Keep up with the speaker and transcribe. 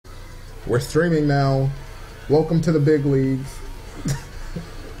We're streaming now. Welcome to the big leagues.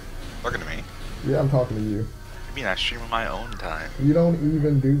 Talking to me. Yeah, I'm talking to you. I mean, I stream on my own time. You don't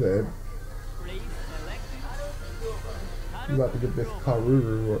even do that. You about to get this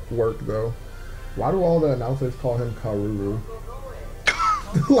Karuru work though. Why do all the announcers call him Karuru?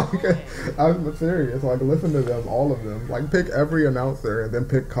 Like, I'm serious. Like, listen to them, all of them. Like, pick every announcer and then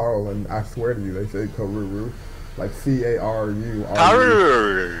pick Carl, and I swear to you, they say Karuru. Like, C-A-R-U.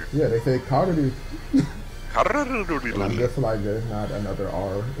 Karuru. Yeah, they say Karuru. Karuru. And I'm just like, there's not another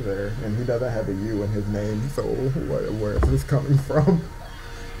R there. And he doesn't have a U in his name, so where is this coming from?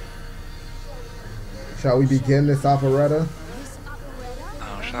 Shall we begin this operetta?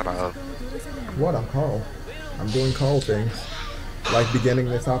 Oh, shut up. What? I'm Carl. I'm doing Carl things. Like beginning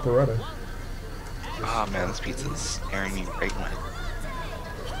this operetta. Oh man, this pizza's airing me right in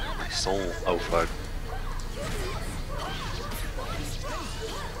my soul. Oh fuck.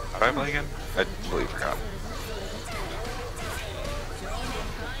 How do I play again? I completely forgot.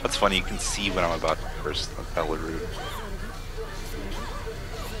 That's funny, you can see when I'm about to burst. That's hella rude.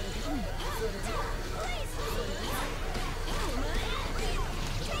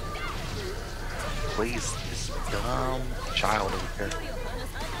 Please, this dumb child over here.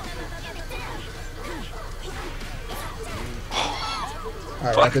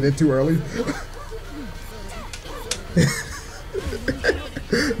 Alright, I did it too early.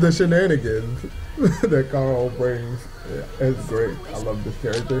 The shenanigans that Carl brings is great. I love this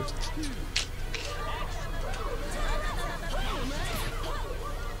character.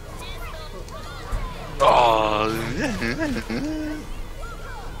 Oh.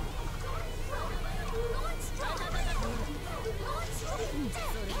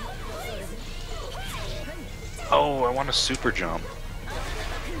 Oh, I want a super jump.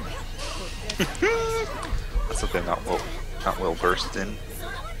 That's okay, not well burst in.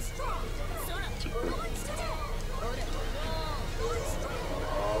 Super.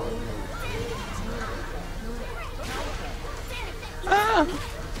 Ah!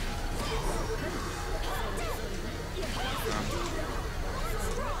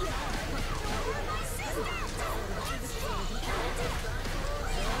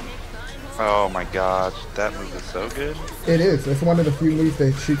 Oh my god, that move is so good. It is. It's one of the few moves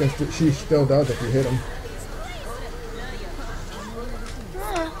that she still does if you hit him.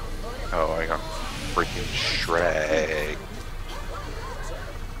 Oh, I got freaking Shrek.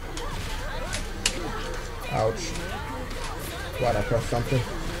 Ouch. Why'd I press something?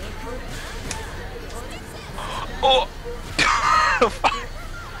 Oh!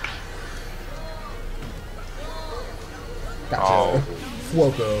 Gotcha. Oh.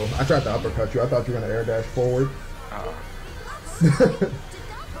 Swoko. I tried to uppercut you. I thought you were going to air dash forward.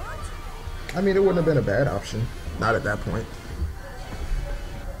 I mean, it wouldn't have been a bad option. Not at that point.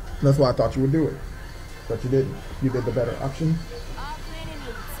 That's why I thought you would do it. But you didn't. You did the better option.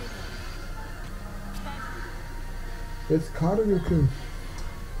 It's Kataruku.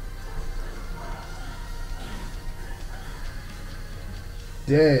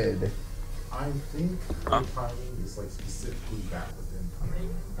 Dead. I think timing is like specifically that within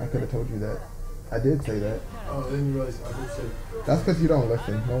timing. I could have told you that. I did say that. Oh, then you realize I did say. That's because you don't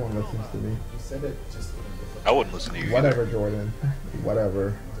listen. No one listens to me. You said it just in a different. I wouldn't listen to you. Whatever, Either. Jordan.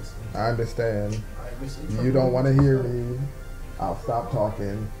 Whatever. I understand. I You don't want to hear me. I'll stop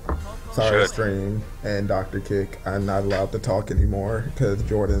talking. Sorry, stream and DrKick. I'm not allowed to talk anymore because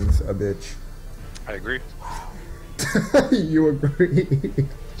Jordan's a bitch. I agree. You agree.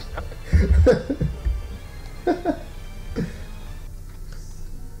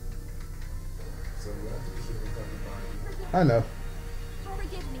 I know.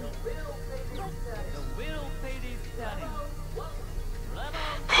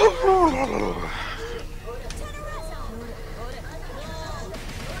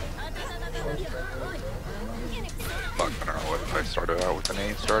 Fuck, I don't know what if I started out with an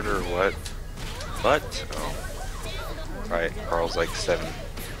A starter or what. But, oh. Right, Carl's like 7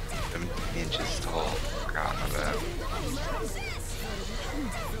 inches tall. Forgot about that.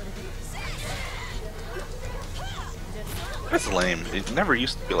 That's lame. It never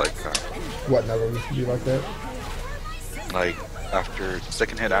used to be like that. What, never used to be like that? Like, after,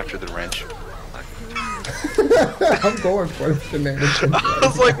 second hit after the wrench. Like, I'm going for the shenanigans. I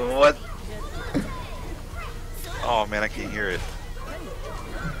was like, what? Oh man, I can't hear it.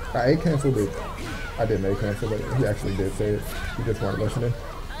 I canceled it. I didn't A cancel it. He actually did say it. You just weren't listening.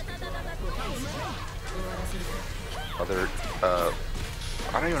 Other, I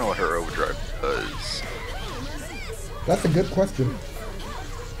don't even know what her overdrive does. That's a good question.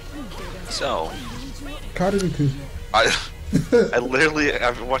 So, Kataruku.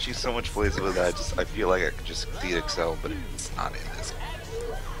 I've been watching so much Blazblue that I feel like I could just see Excel, but it's not in this.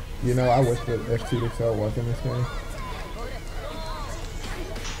 You know, I wish that Exceed Excel was in this game.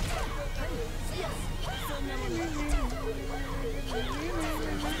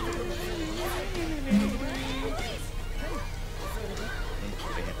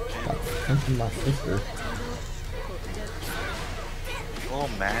 This is my sister. Oh,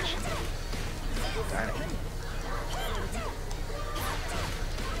 mash.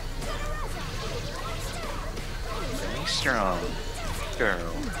 Very strong. Girl.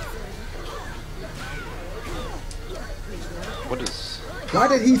 What is... Why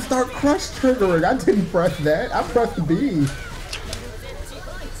did he start crush triggering? I didn't press that. I pressed B.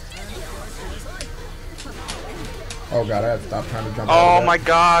 Oh god, I had to stop trying to jump out of that. my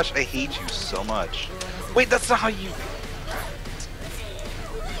gosh, I hate you so much. Wait, that's not how you...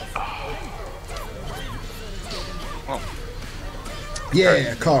 Oh.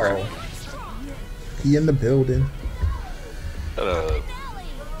 Yeah, Carl. He in the building.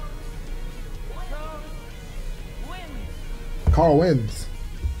 Carl wins.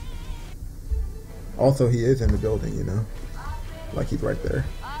 Also, he is in the building, you know? Like, he's right there.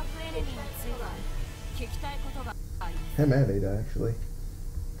 Him and Ada, actually.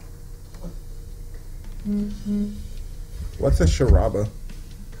 What's a charaba?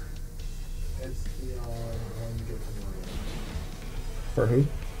 It's the one you get from For who?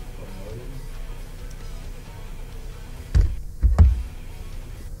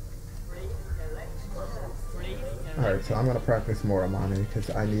 Alright, so I'm gonna practice more Amane because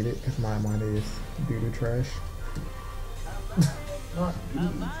I need it because my Amane is doo-doo trash. Not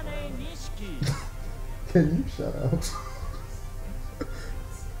Can you shut up?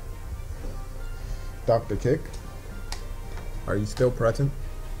 DrKick, are you still present?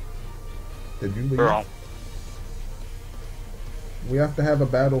 Did you leave? Girl. We have to have a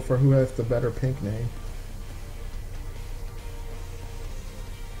battle for who has the better pink name.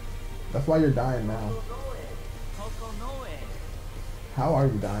 That's why you're dying now. How are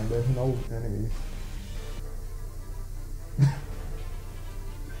you dying? There's no enemies.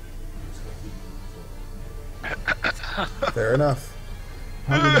 Fair enough.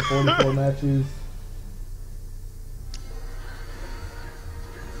 144 matches.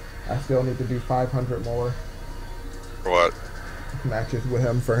 I still need to do 500 more What? matches with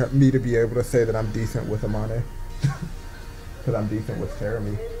him for me to be able to say that I'm decent with Amane. Because I'm decent with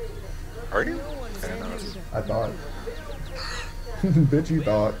Jeremy. Are you? I don't know. I thought. Bitch, you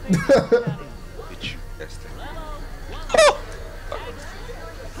thought. Bitch, that's the...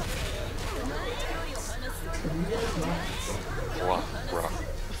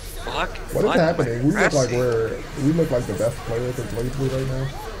 Fuck. What is happening? We look like the best players in Blazblue right now.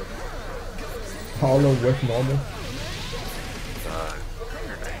 Hollow with normal.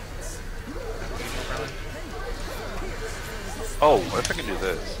 Oh, what if I can do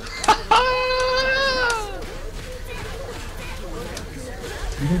this?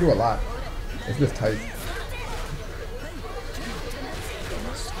 You can do a lot. It's just tight.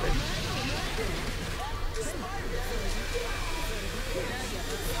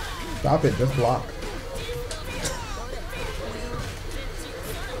 Stop it, just block.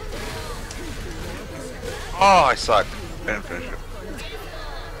 Oh, I suck. Didn't finish it.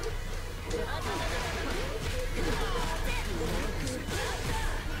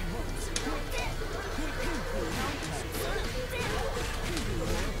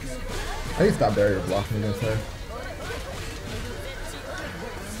 I need to stop barrier blocking against her.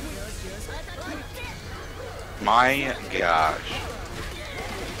 My gosh.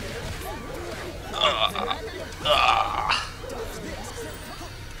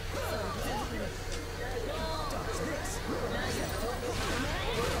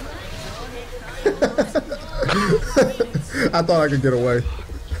 I thought I could get away.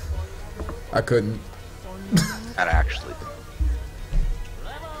 I couldn't. And actually.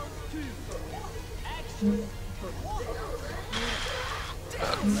 You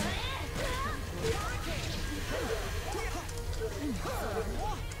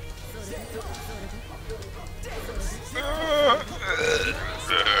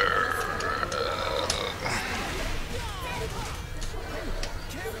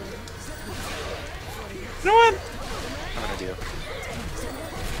know what? I have an idea.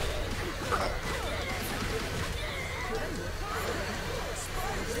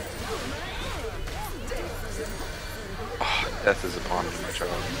 Oh, death is upon me, my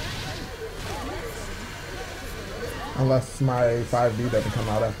child. Unless my 5D doesn't come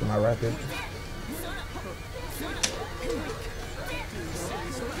out after my rapid.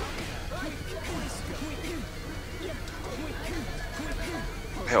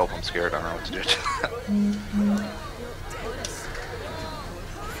 Help, I'm scared. I don't know what to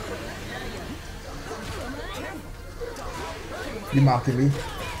do. You mocking me?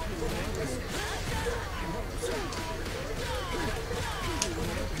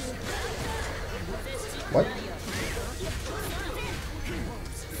 What?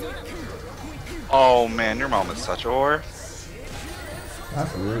 Oh man, your mom is such a whore.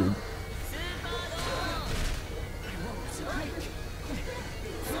 That's rude.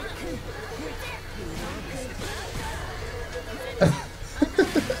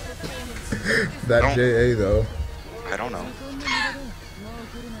 That JA though. I don't know.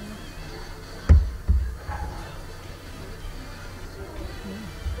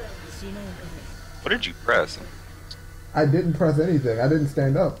 What did you press? I didn't press anything. I didn't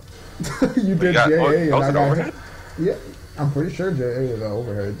stand up. You did got, JA and I got overhead? Yeah, I'm pretty sure JA is an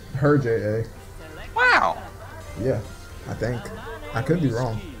overhead. Her JA. Wow. Yeah, I think. I could be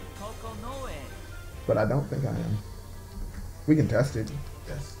wrong. But I don't think I am. We can test it.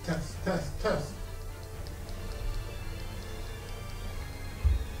 Test.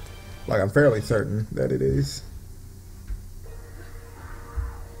 Like, I'm fairly certain that it is.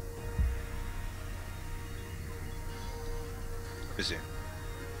 Is it?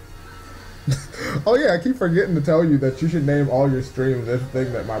 Oh yeah, I keep forgetting to tell you that you should name all your streams this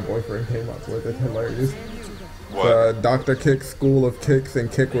thing that my boyfriend came up with. It's hilarious. What? The DrKick School of Kicks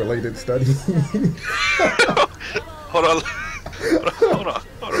and Kick-related Studies. Hold on. Hold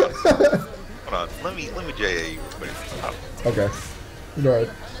on. Let me JA you real quick. Okay. Go ahead.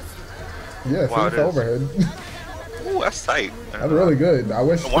 Yeah, Wow, it's it is. overhead. Ooh, that's tight. That's really good. I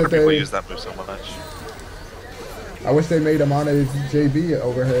wish No wonder that people they, use that move so much. I wish they made Amane's JB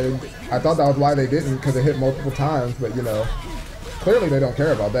overhead. I thought that was why they didn't, because it hit multiple times, but you know, clearly they don't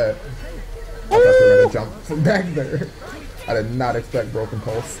care about that. I thought you were gonna jump from back there. I did not expect Broken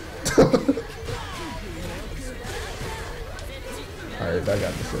Pulse. Alright, that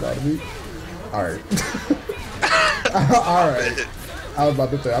got the shit out of me. Alright. Alright. I was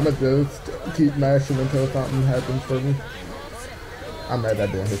about to say, I'm gonna just keep mashing until something happens for me. I'm mad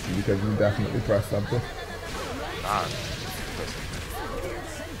that didn't hit you because you definitely pressed something.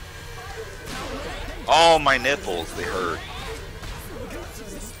 Oh, my nipples, they hurt.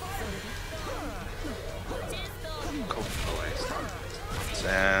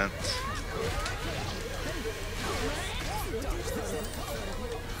 Consent.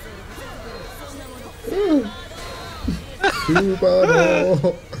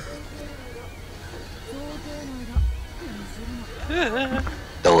 Super.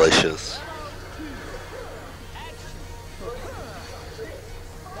 Delicious.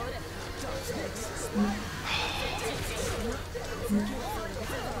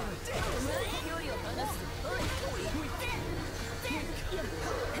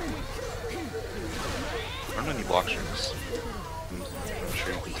 I don't know any block strings. I'm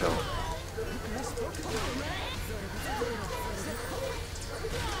sure you can tell.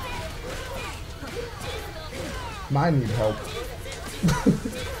 Mine need help.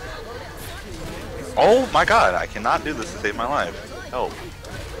 Oh my god, I cannot do this to save my life. Help.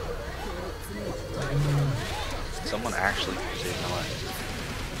 Someone actually saved my life.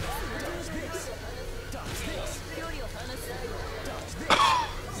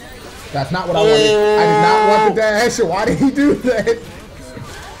 That's not what I wanted. I did not want the dash. Why did he do that?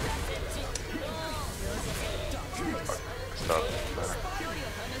 Stop.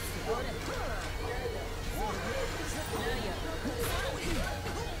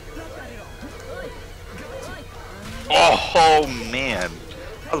 Oh man,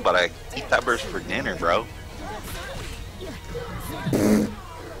 I was about to eat that burst for dinner, bro.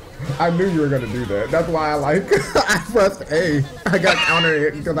 I knew you were gonna do that. That's why I pressed A. I got counter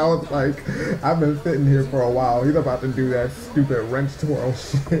hit because I was like, I've been sitting here for a while. He's about to do that stupid wrench twirl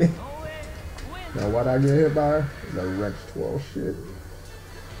shit. Now what I get hit by? The wrench twirl shit.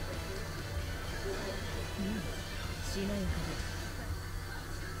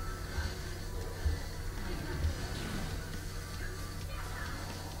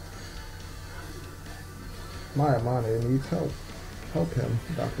 My Amane needs help. Help him,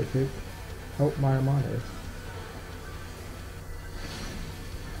 DrKick. Help my Amane.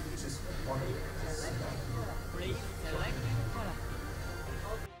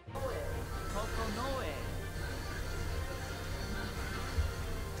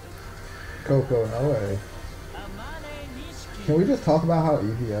 Coco, no way. Can we just talk about how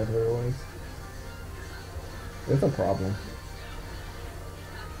easy Adler is? It's a problem.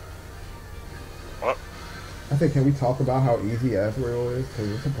 What? I think, can we talk about how easy Azrael is?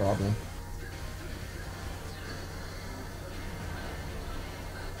 Because it's a problem.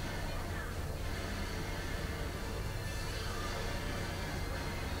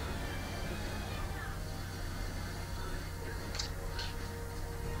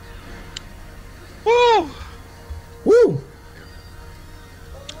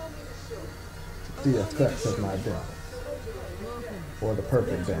 the effects of my dance. Or the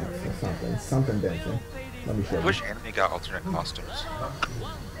perfect dance or something. Something dancing. Let me show I you. wish anime got alternate costumes.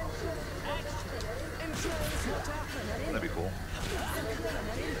 That'd be cool.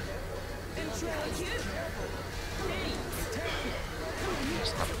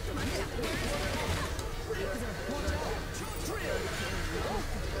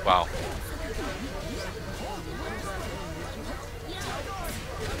 Wow.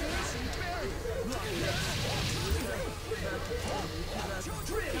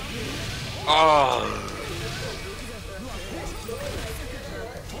 Oh.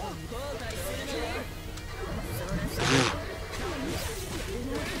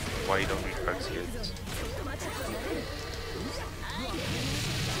 Why you don't read drugs, kids?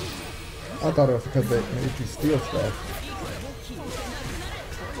 I thought it was because they made you steal stuff.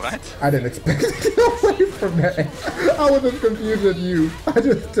 What? I didn't expect to get away from that. I was as confused as you. I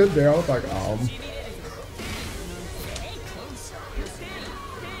just stood there. I was like,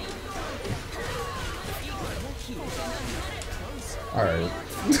 Alright.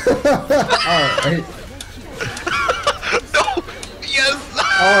 Alright. No! Yes!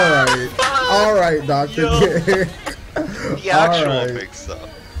 Alright. Alright, Dr. Kick. The actual mix-up.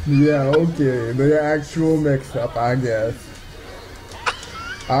 Yeah, okay. The actual mix-up, I guess.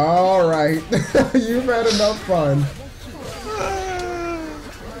 Alright. You've had enough fun.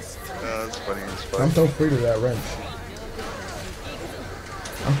 That's funny as fuck. I'm so free to that wrench.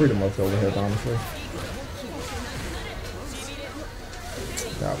 I'm free to most overheads, honestly.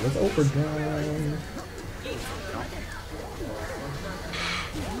 That was overdrive.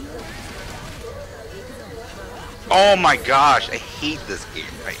 Oh my gosh, I hate this game.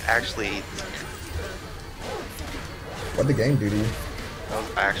 I actually hate this game. What'd the game do to you? That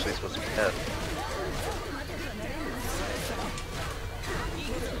was actually supposed to be dead.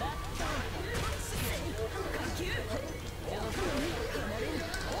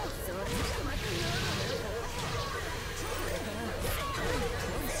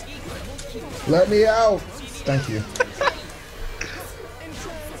 Let me out! Thank you.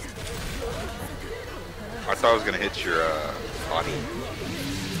 I thought I was gonna hit your body.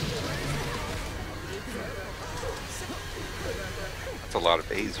 That's a lot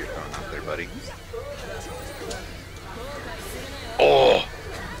of A's you're throwing out there, buddy. Oh!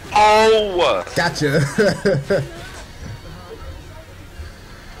 Oh! Gotcha!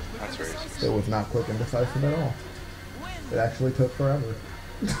 That's racist. It was not quick and decisive at all. It actually took forever.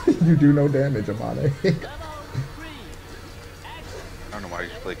 You do no damage, Amane. I don't know why you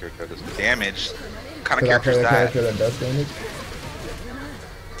play a character that does damage. What kind of character is a that? character that does damage?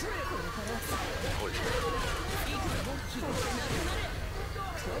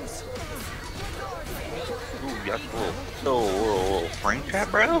 Ooh, that's a little frame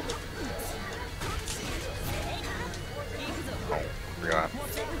trap, bro. Oh, forgot.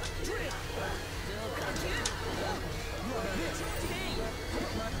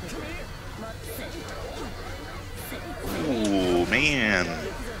 Ooh, man.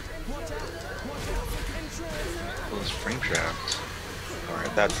 Those frame traps.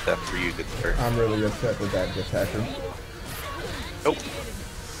 Alright, that's that for you, good sir. I'm really upset that that just happened. Nope.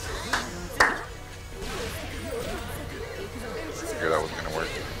 Figured that wasn't gonna work.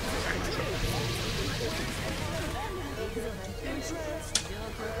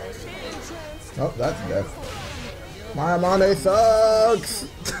 Oh, that's death. My Amane sucks!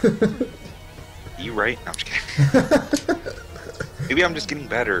 You right? No, I'm just kidding. Maybe I'm just getting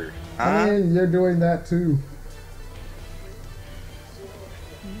better. Huh? I mean, you're doing that too.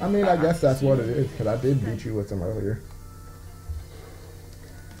 I mean, I guess that's what it is, because I did beat you with them earlier.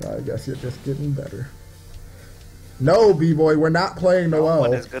 So I guess you're just getting better. No, B-Boy, we're not playing No Noelle.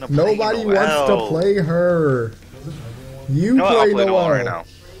 one is gonna play Nobody wants to Noelle. play her. You No, play I'll play Noelle. right now.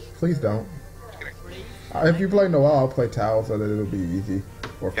 Please don't. Just kidding. If you play Noelle, I'll play Tao so that it'll be easy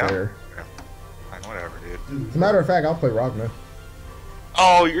or Yeah. fair. Yeah. Fine, whatever, dude. As a matter of fact, I'll play Ragna.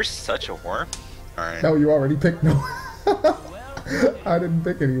 Oh, you're such a whore. Alright. No, you already picked Noelle. I didn't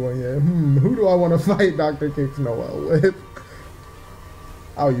pick anyone yet. Who do I want to fight DrKick's Noelle with?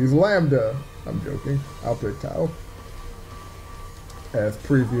 I'll use Lambda. I'm joking. I'll pick Tao. As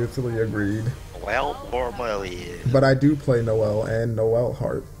previously agreed. Well, or well, yeah. But I do play Noelle and Noelle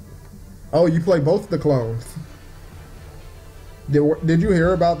Heart. Oh, you play both the clones. Did you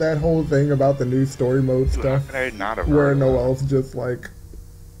hear about that whole thing about the new story mode Dude, how stuff? could I not have Where heard of that? Noelle's just like,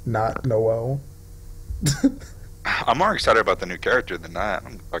 not Noelle. I'm more excited about the new character than that.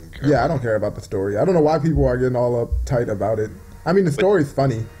 I'm fucking care. Yeah, I don't care about the story. I don't know why people are getting all uptight about it. I mean, the story's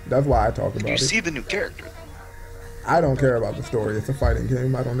funny. That's why I talk Did about you it. see the new character? I don't care about the story. It's a fighting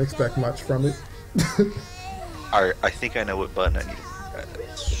game. I don't expect much from it. Alright, I think I know what button I need to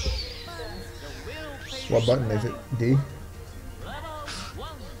press. What button is it? D?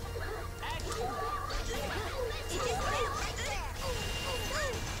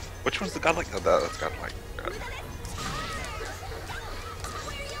 Which one's the godlike? Oh, that's godlike. God.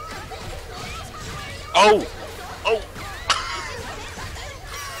 Oh! Oh!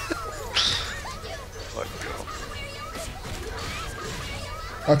 Let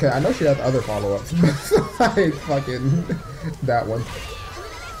go. Okay, I know she has other follow-ups, but like fucking that one.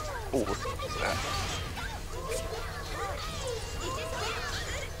 Oh, what was that?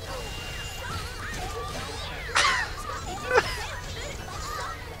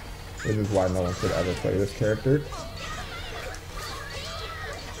 This is why no one should ever play this character.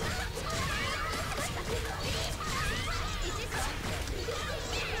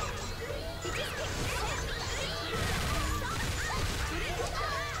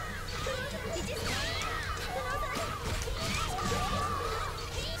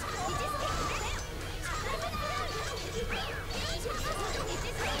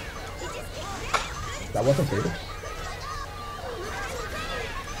 That wasn't fatal.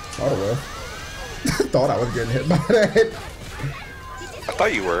 Thought it was. Thought I was getting hit by that. I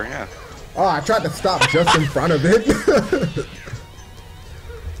thought you were, yeah. Oh, I tried to stop just in front of it.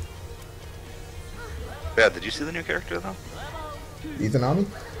 Yeah, did you see the new character though? Izanami?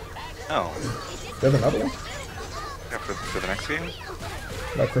 No. There's another one? Yeah, for the next game?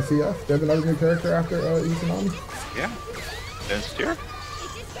 Like for CS? There's another new character after Izanami? Yeah. Vince here?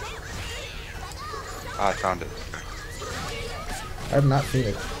 Ah, I found it. I have not seen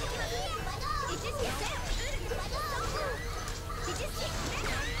it.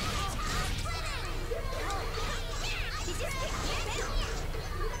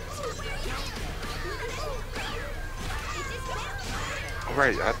 Oh,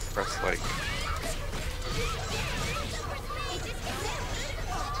 right, I have to press like...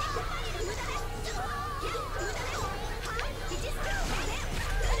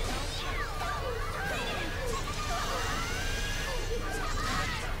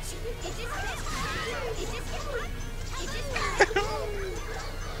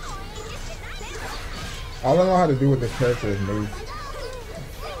 All I know how to do with this character is move.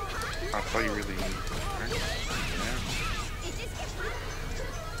 I thought you really...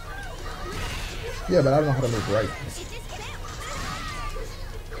 Yeah, but I don't know how to move right.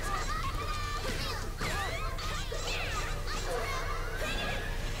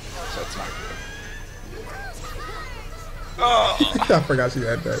 So it's not good. Oh! I forgot she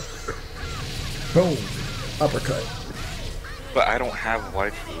had that. Boom. Uppercut. But I don't have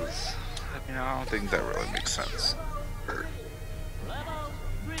waifus. I mean, I don't think that really makes sense.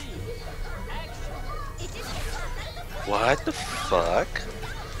 What the fuck?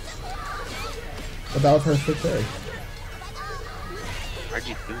 But that was her 6A. How'd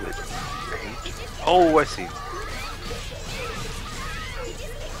you do it? Oh, I see.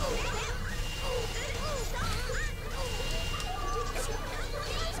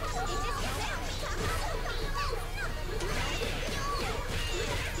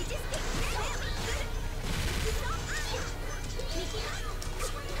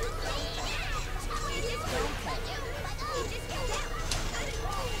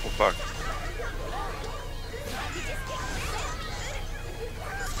 Oh, fuck.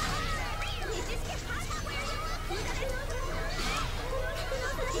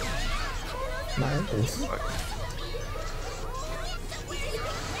 My ankles. Fuck.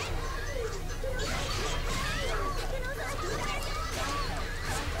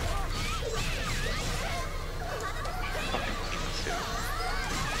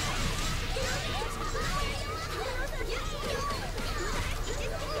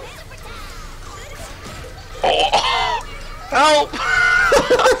 Oh! Help!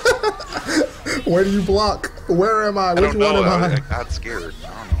 Where do you block? Where am I? Which one am I I? got scared.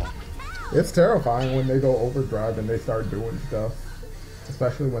 I don't know. It's terrifying when they go overdrive and they start doing stuff.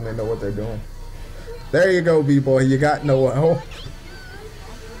 Especially when they know what they're doing. There you go, B-boy. You got Noel.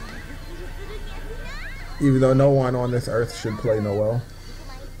 Even though no one on this earth should play Noel.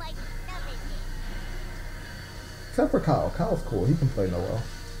 Except for Kyle. Kyle's cool. He can play Noel.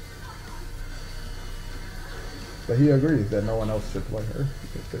 But he agrees that no one else should play her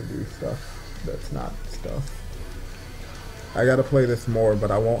because they do stuff that's not stuff. I gotta play this more,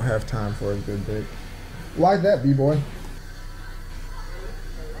 but I won't have time for a good bit. Why is that, B-boy?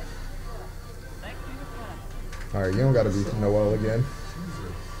 Alright, you don't gotta be Noel again.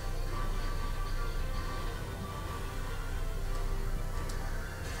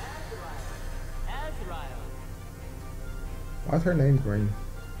 Why's her name green?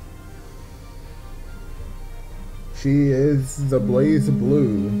 She is the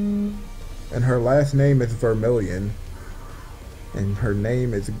Blazblue, and her last name is Vermilion, and her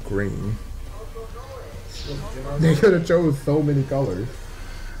name is green. They could have chose so many colors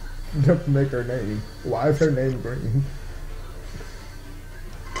to make her name. Why is her name green?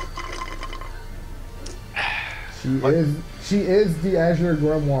 She is the Azure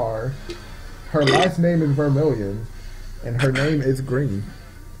Grimoire. Her last name is Vermilion, and her name is green.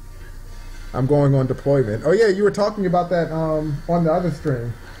 I'm going on deployment. Oh yeah, you were talking about that on the other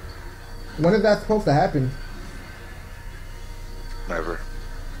stream. When is that supposed to happen? Never.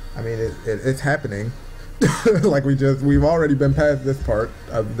 I mean, it's happening. Like we've already been past this part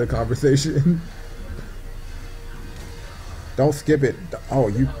of the conversation. Don't skip it. Oh,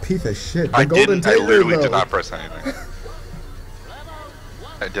 you piece of shit. I didn't. I literally did not press anything.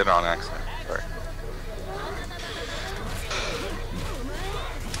 I did it on accident. Sorry.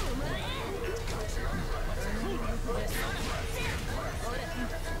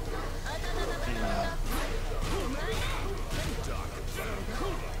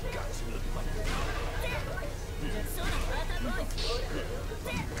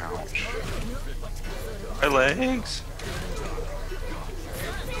 Ouch. My legs.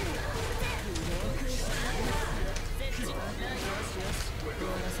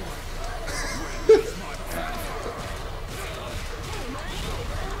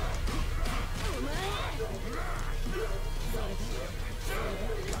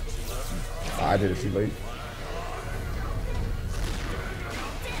 I did it too late.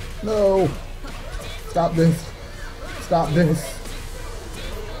 No! Stop this. Stop this.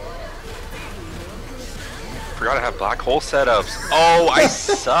 Forgot to have black hole setups. Oh, I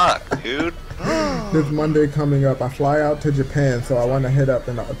suck, dude. This Monday coming up, I fly out to Japan, so I want to hit up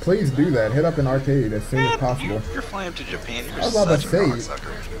and please do that. Hit up an arcade as soon as possible. You're flying to Japan. You're I was about such to a say.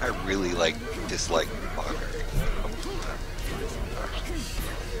 cocksucker. I really dislike Bogger.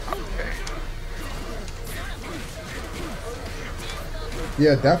 Okay.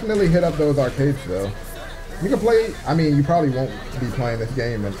 Yeah, definitely hit up those arcades though. You can play, I mean, you probably won't be playing this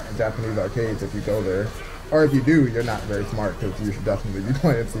game in Japanese arcades if you go there. Or if you do, you're not very smart because you should definitely be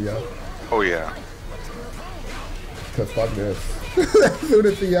playing CF. Oh yeah. Because fuck this. As soon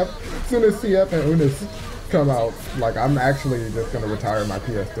as CF and Unis come out, like I'm actually just going to retire my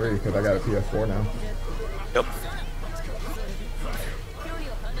PS3 because I got a PS4 now. Yep.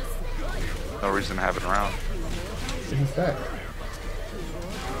 No reason to have it around. What's that?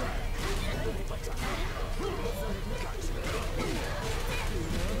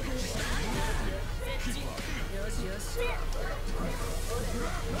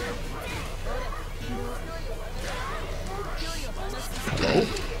 Hello?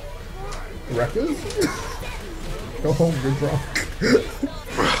 Wreckers? Go home, you're drunk.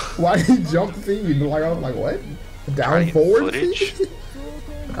 Why did he jump feed? Like, I was like, what? Down forward feed?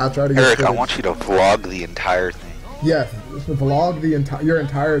 I'll try to get Eric, footage. I want you to vlog the entire thing. Yes, vlog your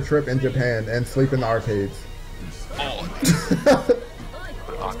entire trip in Japan and sleep in the arcades. Oh.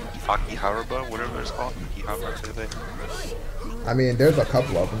 Akihabara, whatever it's called. Akihabara. I mean, there's a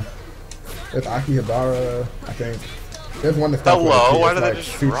couple of them. There's Akihabara, I think. There's one that's Hello, why did like I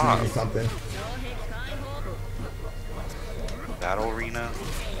just sushi drop? or something. Battle Arena.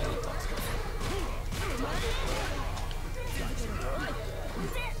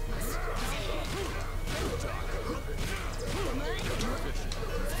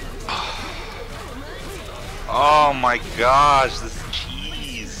 Oh my gosh, this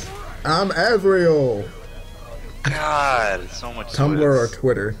cheese. I'm Azrael. God, so much Tumblr sweat. or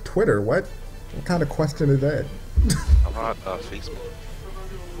Twitter? Twitter, what? What kind of question is that? How about Facebook?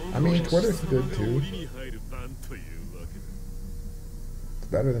 I mean, Twitter's good too. It's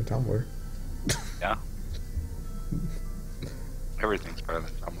better than Tumblr. Yeah. Everything's better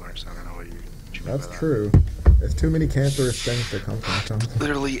than Tumblr, so I don't know what you mean That's by that. true. There's too many cancerous things that come from Tumblr.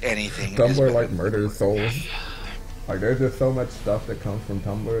 Literally anything. is Tumblr better like than murders souls. Like there's just so much stuff that comes from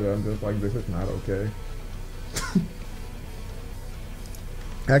Tumblr that I'm just like, this is not okay.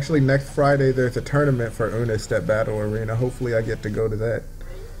 Actually, next Friday there's a tournament for Unis at Battle Arena. Hopefully I get to go to that.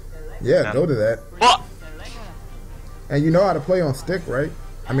 Yeah, go to that. What? And you know how to play on stick, right?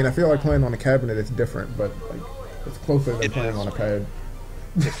 I mean, I feel like playing on a cabinet is different, but like it's closer than playing on a pad.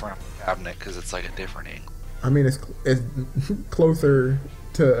 Different cabinet because it's like a different angle. I mean, it's closer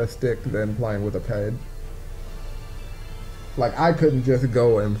to a stick than playing with a pad. Like, I couldn't just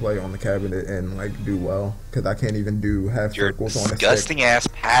go and play on the cabinet and, like, do well. Because I can't even do half You're a circles on a stick. disgusting ass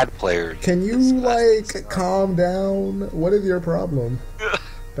pad player. Can you, like, calm down? What is your problem?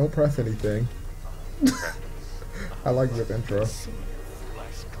 Don't press anything. I like this intro.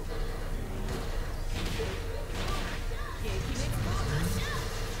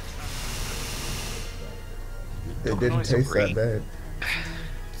 It didn't taste that bad.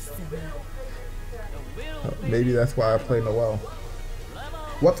 Maybe that's why I play Noel.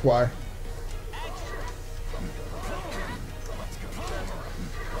 What's why?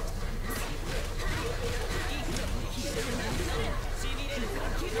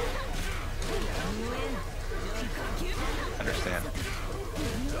 Understand.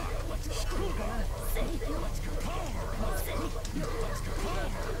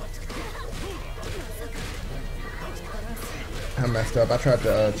 I messed up. I tried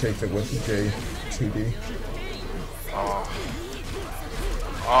to chase it with J2D.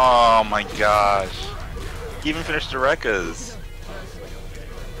 Oh my gosh. He even finished DrKick.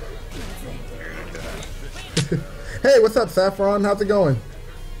 Hey, what's up, Saffron? How's it going?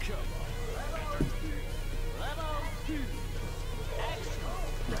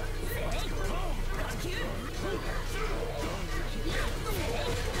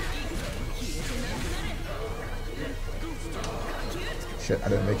 Shit, I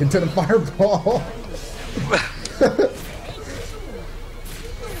didn't make it to the fireball.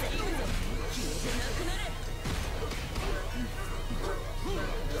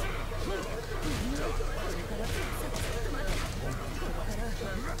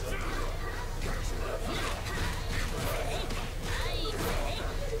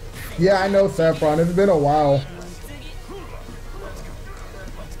 Yeah, I know, Saffron. It's been a while.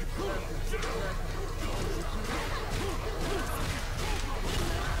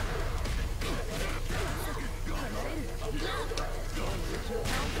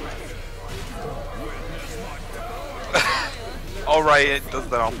 Alright, it does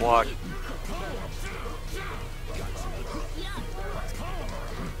that on block.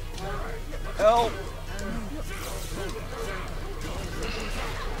 Help!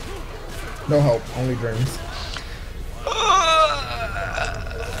 No help, only dreams.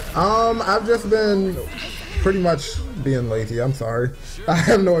 I've just been pretty much being lazy. I'm sorry. I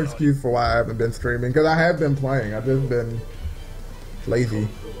have no excuse for why I haven't been streaming, because I have been playing. I've just been lazy.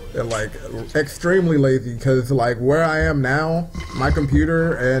 And like extremely lazy, because like where I am now, my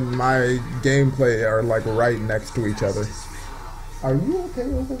computer and my gameplay are like right next to each other. Are you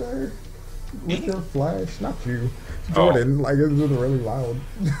okay over there with your flash? Not you, Jordan. Like it's just really loud.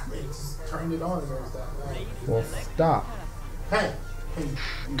 Just turned it on and there's that. Well, stop. Hey.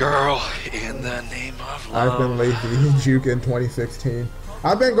 Girl, in the name of love. I've been lazy. Juke in 2016.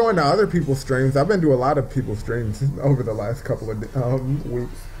 I've been going to other people's streams. I've been to a lot of people's streams over the last couple of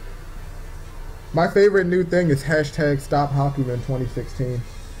weeks. My favorite new thing is hashtag Stop Hakumen 2016.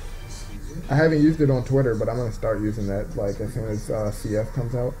 I haven't used it on Twitter, but I'm going to start using that like as soon as CF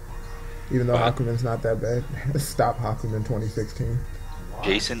comes out. Even though Hakumen's not that bad. Stop Hakumen 2016.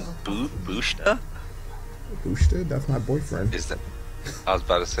 Jason Bushta? Bushta? That's my boyfriend. Is that? I was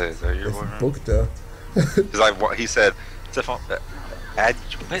about to say, is that your boyfriend? Bukta. He's like, what he said.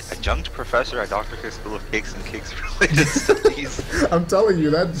 Adjunct professor at DrKick School of Cakes and Cakes Related Studies. I'm telling you,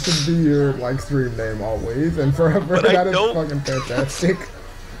 that should be your like stream name always and forever. But that is fucking fantastic.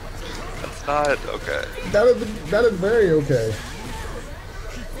 That's not okay. That is very okay.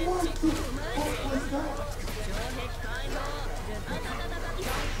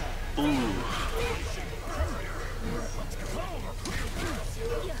 Ooh.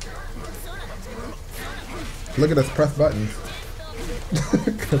 Look at us press buttons.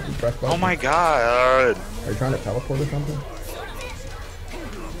 Press buttons. Oh my god. Are you trying to teleport or something?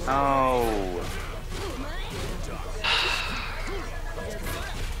 No.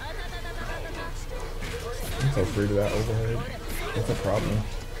 I'm so free to that overhead. What's the problem?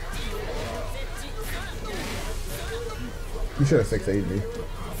 You should have 6'8'd me.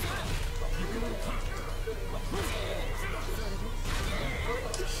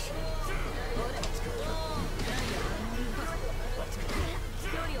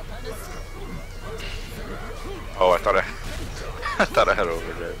 Oh, I thought I had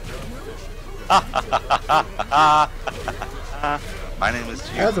over there. My name is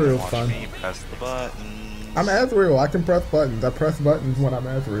Azrael's Watch fun. me press the button. I'm Azrael. I can press buttons. I press buttons when I'm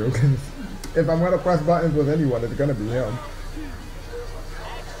Azrael. Because if I'm gonna press buttons with anyone, it's gonna be him.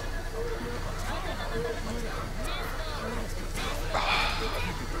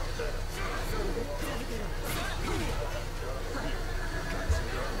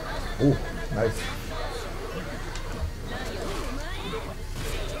 Ooh, nice.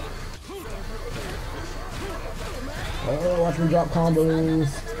 Oh, watch me drop combos.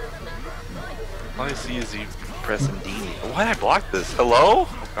 All I see is you pressing D. Why did I block this? Hello?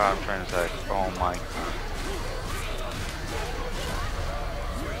 Oh god, I'm trying to attack. Oh my god.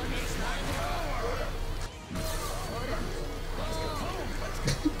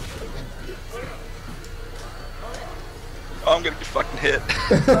 Oh, I'm gonna get fucking hit.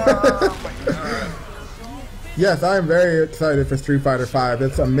 Oh my god. Yes, I am very excited for Street Fighter V.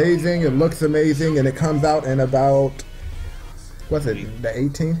 It's amazing, it looks amazing, and it comes out in about, what's it, the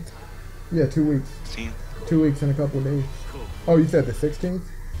 18th? Yeah, 2 weeks. 16? 2 weeks and a couple of days. Oh, you said the 16th?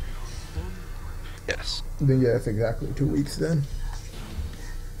 Yes. Then yeah, it's exactly 2 weeks then.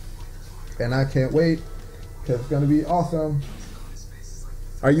 And I can't wait, because it's going to be awesome.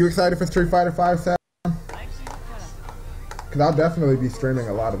 Are you excited for Street Fighter V, Sam? Because I'll definitely be streaming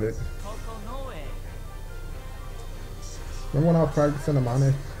a lot of it. Remember when I was practicing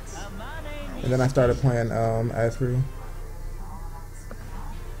Amane? And then I started playing Asri.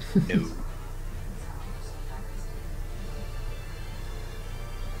 No.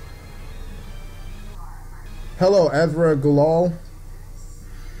 Hello, Ezra Gulal.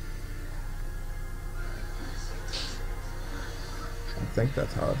 I think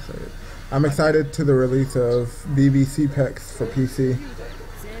that's how I say it. I'm excited to the release of BBC PEX for PC.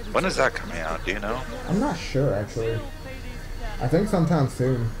 When is that coming out? Do you know? I'm not sure, actually. I think sometime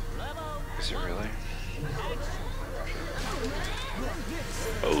soon. Is it really?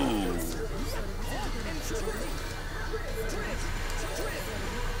 Oh.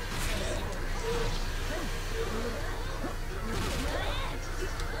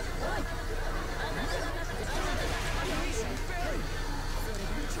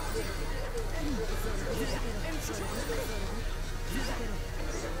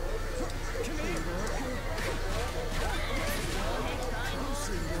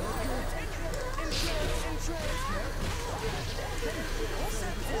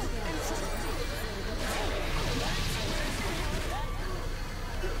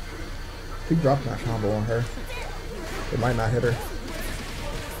 He dropped that combo on her. It might not hit her.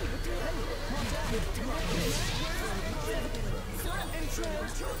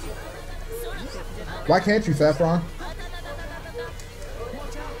 Why can't you, Saffron?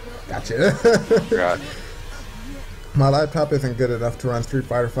 Gotcha. God. My laptop isn't good enough to run Street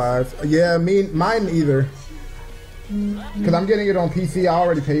Fighter V. Yeah, mine either. Because I'm getting it on PC. I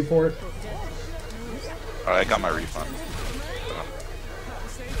already paid for it. Alright, I got my refund.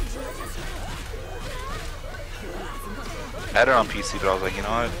 I had it on PC, but I was like, you know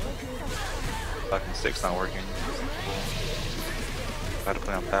what? Fucking stick's not working. I had to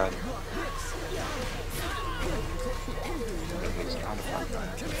play on pad. It's not a fun time.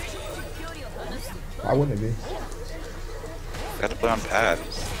 Why wouldn't it be? I had to play on pad.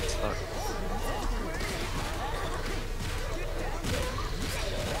 It sucked.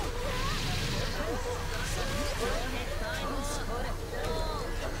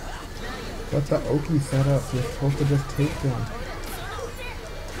 What's the Oki setup? You're supposed to just take them.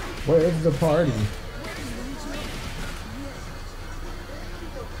 Where is the party?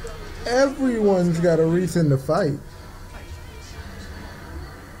 Everyone's got a reason to fight.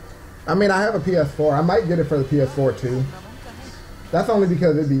 I mean, I have a PS4. I might get it for the PS4 too. That's only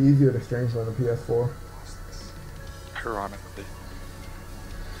because it'd be easier to stream from the PS4. Ironically.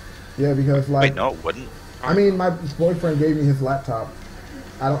 Yeah, because like... Wait, no, it wouldn't. I mean, my boyfriend gave me his laptop.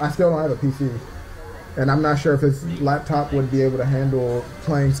 I still don't have a PC. And I'm not sure if his laptop would be able to handle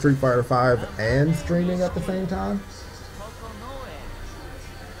playing Street Fighter V and streaming at the same time.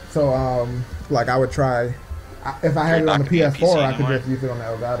 So, like, I would try... If I had it on the PS4, I could just use it on the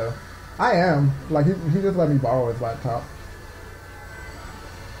Elgato. I am. Like, he just let me borrow his laptop.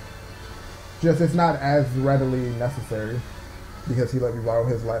 Just, it's not as readily necessary. Because he let me borrow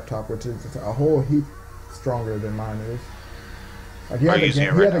his laptop, which is just a whole heap stronger than mine is. Like, he had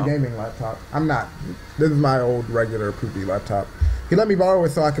a gaming laptop. I'm not. This is my old regular poopy laptop. He let me borrow it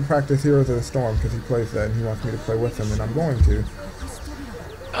so I could practice Heroes of the Storm because he plays that and he wants me to play with him, and I'm going to.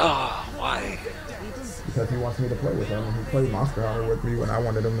 Oh, why? Because he wants me to play with him, and he played Monster Hunter with me when I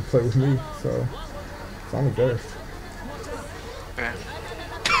wanted him to play with me, so it's only fair. Okay.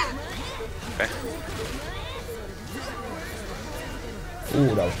 Okay.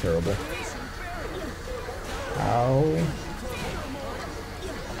 Ooh, that was terrible. Ow.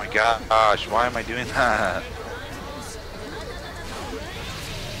 Oh my gosh, why am I doing that?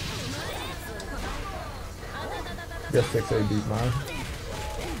 Your 6A beat mine.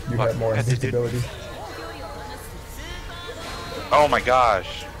 You What? had more Yes, it did. invisibility. Oh my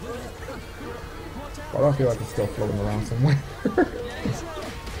gosh. Why do I feel like it's still floating around somewhere?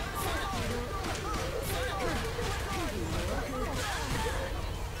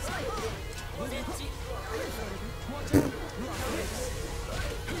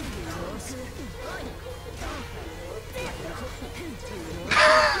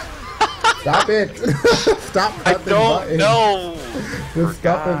 Stop it! Stop I pressing don't buttons. know. Just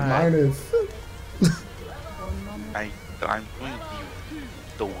stop his minus. I'm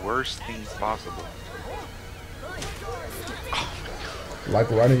the worst things possible. Like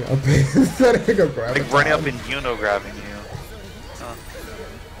running up and setting a grab. Like running up and Uno grabbing you. Huh.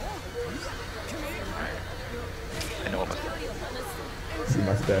 I know what must be. You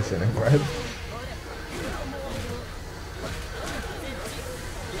must dash in and grab.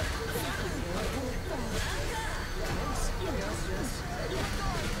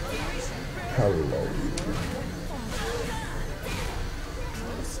 Hello.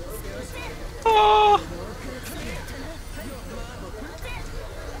 Oh.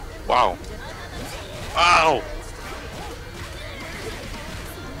 Wow. Wow.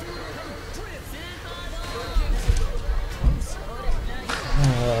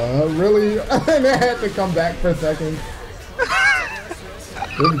 Really? And I had to come back for a second.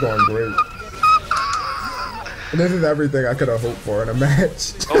 This is going great. This is everything I could have hoped for in a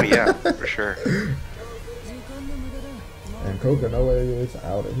match. Oh yeah, for sure. And Kokonoe is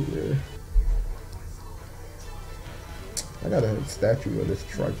out of here. I got a statue of this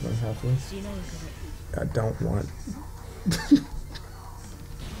tribesman happening. I don't want.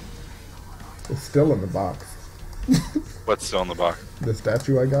 It's still in the box. What's still in the box? The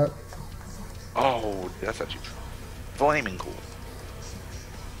statue I got. Oh, that's actually flaming cool.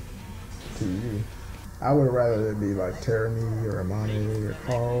 To you. I would rather it be like Terumi or Amane or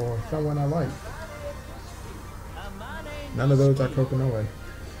Carl or someone I like. None of those are Kokonoe.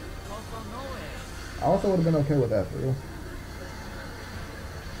 I also would have been okay with that for real.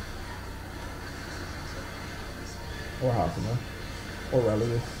 Or Hasuna. Or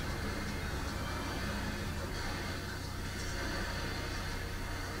Relius.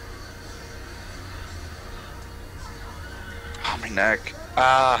 Oh, my neck.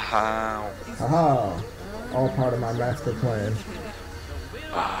 Ah, Haha. All part of my master plan.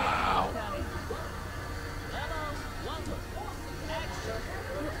 wow.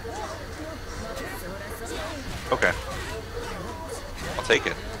 Okay. I'll take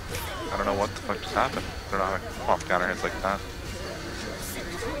it. I don't know what the fuck just happened. I don't know how to come off counter hits like that.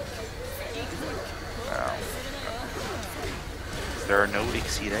 Wow. There are no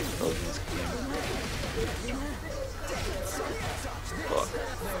exceed X builds in this game. Look.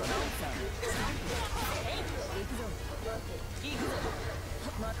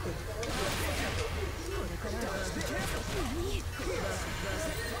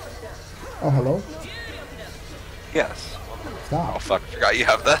 Oh, hello? Yes. Stop. Oh fuck, I forgot you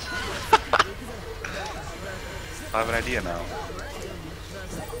have that. I have an idea now.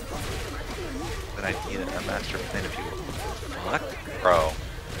 Then I need a master plan if you will. What? Bro.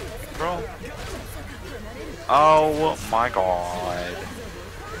 Bro. Oh my god.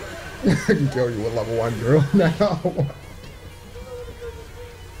 I can kill you with level 1 girl now.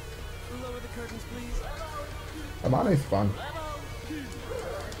 Amane's fun.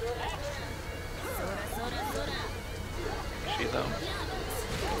 She though.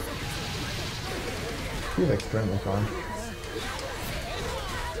 She's extremely fun.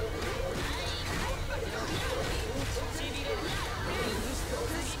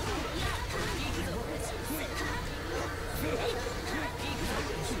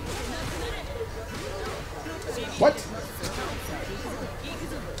 What?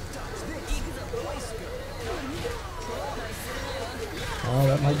 Oh,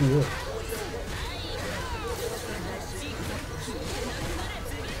 that might be it.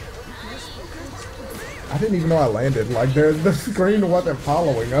 I didn't even know I landed. Like, the screen wasn't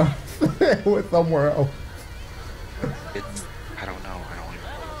following us. It was somewhere else. It's, I don't know. I don't even.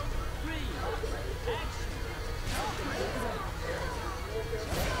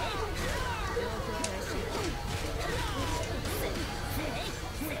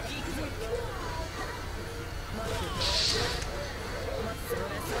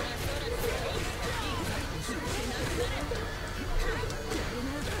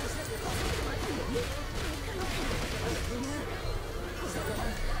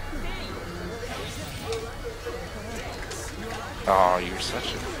 Oh, you're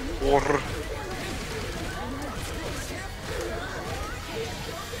such a whore.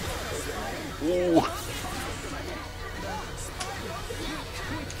 Ooh.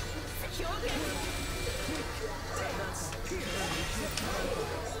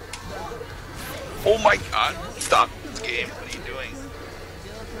 Oh my god, stop this game. What are you doing?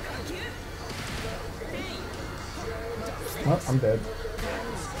 Oh, I'm dead.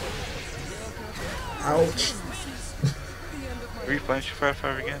 Ouch. Are you playing Street Fighter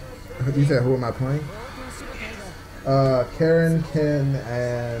 5 again? You said who am I playing? Karen, Ken,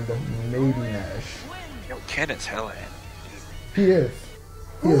 and maybe Nash. Yo, Cannon's hella in. He is.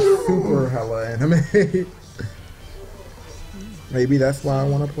 He is super hella anime. Maybe that's why I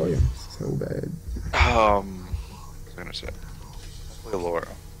want to play him so bad. I was gonna say, play Laura.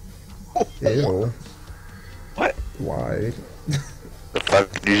 Ew. What? Why? The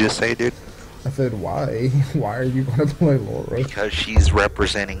fuck did you just say, dude? I said why? Why are you gonna play Laura? Because she's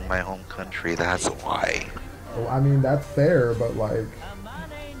representing my home country. That's why. Well, I mean that's fair, but like,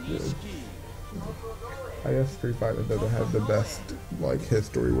 yeah. I guess Street Fighter doesn't have the best like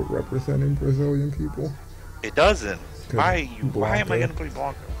history with representing Brazilian people. It doesn't. Why am I Blanca. gonna play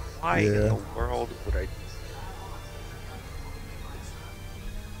Blanca? Why in the world would I?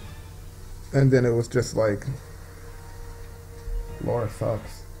 And then it was just like, Laura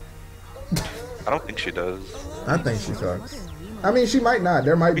sucks. I don't think she does. I think she sucks. I mean, she might not.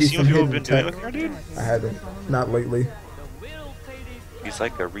 There might Have you be seen some what people have hidden been doing tech. with her, dude? I haven't. Not lately. He's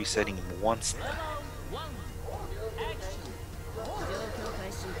like a resetting once.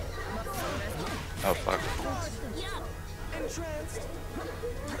 Oh fuck.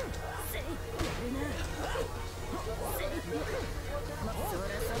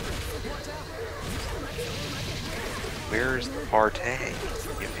 Where's the partay?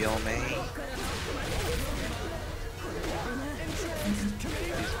 You feel me?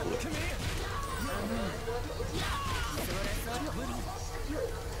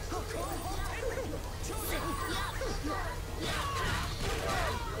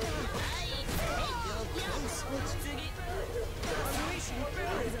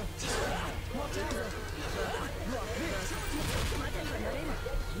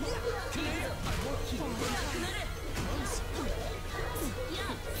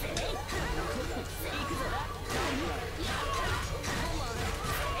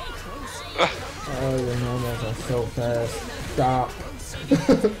 Oh, your normals are so fast. Stop.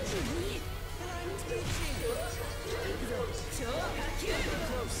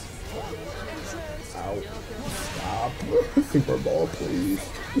 Ow. Stop. Super Ball, please.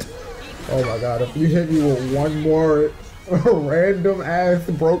 Oh my god, if you hit me with one more random ass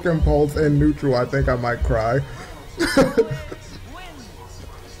broken pulse in neutral, I think I might cry.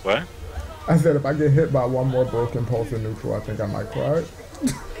 What? I said if I get hit by one more broken pulse in neutral, I think I might cry.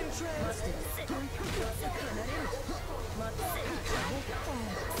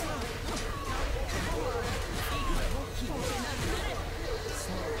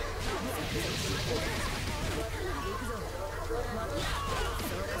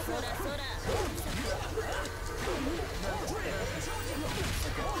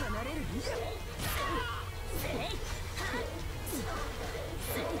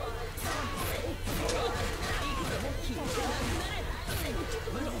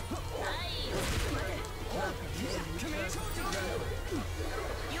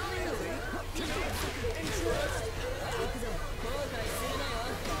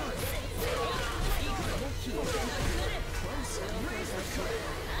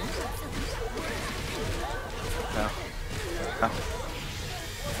 Ow.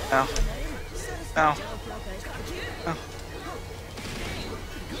 Ow. Ow.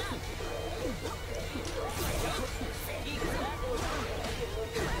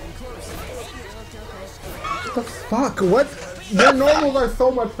 The fuck? What? Your normals are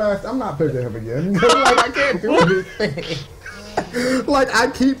so much fast. I'm not picking him again. Like, I can't do anything. Like, I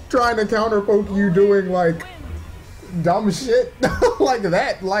keep trying to counterpoke you doing, like, dumb shit like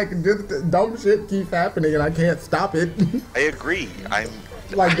that. Like, just dumb shit keeps happening and I can't stop it. I agree. I'm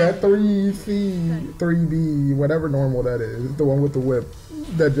Like that 3C, 3B, whatever normal that is, the one with the whip,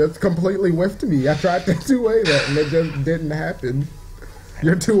 that just completely whiffed me. I tried to 2A that and it just didn't happen.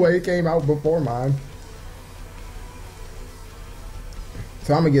 Your 2A came out before mine.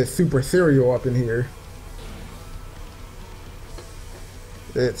 So I'm gonna get super cereal up in here.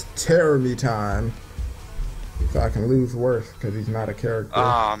 It's terror me time. So I can lose worse because he's not a character.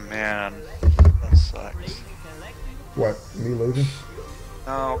 oh man. That sucks. What, me losing?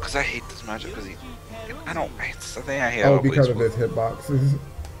 No, because I hate this matchup because it's the thing I hate Oh, about because of Blazblue. his hitboxes.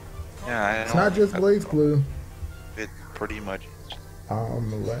 Yeah, I It's don't- not just Blazblue. It pretty much.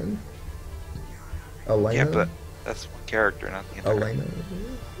 Len? Elena? Yeah, but that's one character, not the entire. Elena,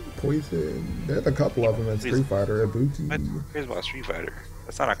 Poison. There's a couple of them in Street Fighter. Ibuki. But here's about Street Fighter.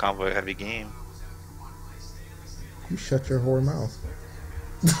 That's not a combo heavy game. You shut your whore mouth.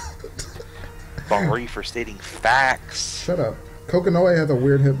 Sorry for stating facts. Shut up. Kokonoe has a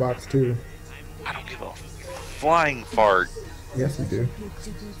weird hitbox too. I don't give a flying fart. Yes, you do.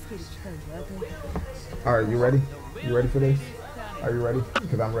 Alright, you ready? You ready for this? Are you ready?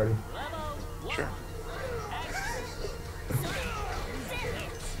 Because I'm ready. Sure.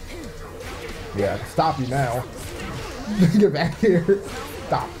 Yeah, I can stop you now. Get back here.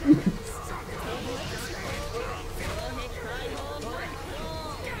 Stop.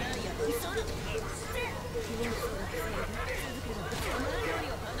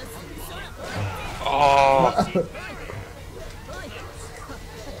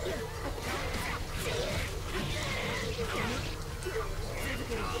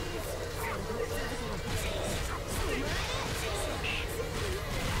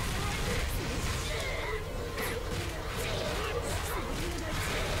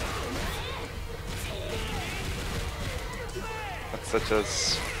 That's such a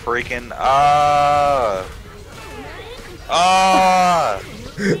freaking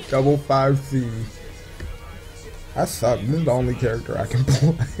Double 5C. I suck. This is the only character I can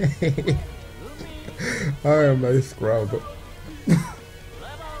play. I am a scrub.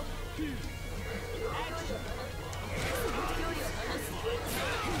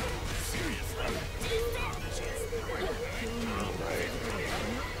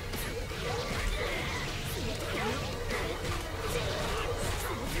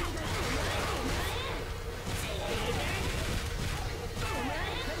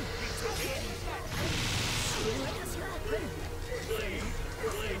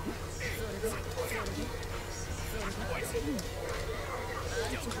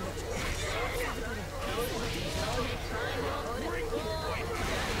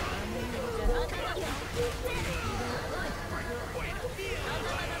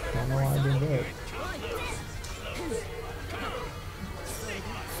 I don't know why I did that.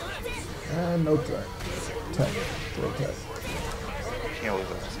 And no tech. Tech. Throw tech. can't lose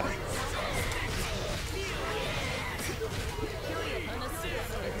that time.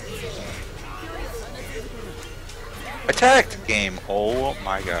 Attacked game. Oh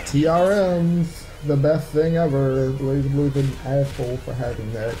my god. TRMs, the best thing ever. Blazblue's an asshole for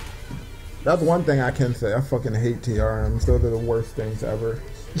having that. That's one thing I can say. I fucking hate TRMs. Those are the worst things ever.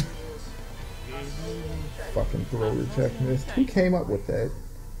 Fucking throw your check missed. Who came up with that?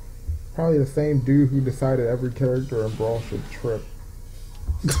 Probably the same dude who decided every character in Brawl should trip.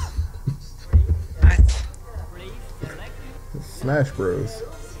 What? Smash Bros.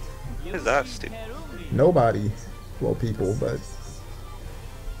 What is that stupid? Nobody. Well, people, but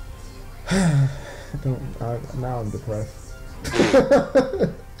now I'm depressed.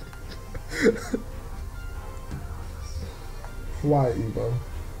 Why, Evo?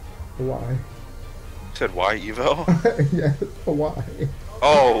 Why? You said why, Evo? Yes, why?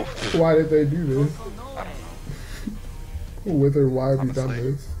 Oh. Why did they do this? I don't know. Wither, why have you done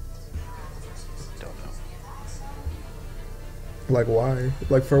Honestly. this? Don't know. Like, why?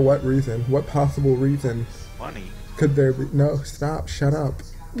 Like, for what reason? What possible reason Money. could there be? No, stop, shut up.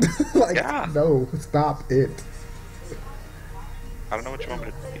 Like, Yeah. no, stop it. I don't know what you want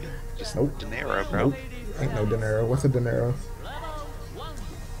me to do. Just Nope. dinero, bro. Nope. Ain't no dinero. What's a dinero?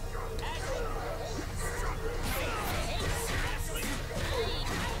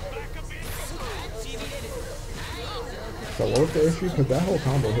 So what was the issue? Because that whole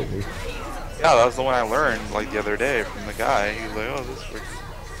combo hit me. Yeah, that was the one I learned like the other day from the guy. He was like, "Oh, this works."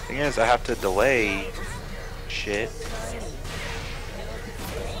 Thing is, I have to delay shit.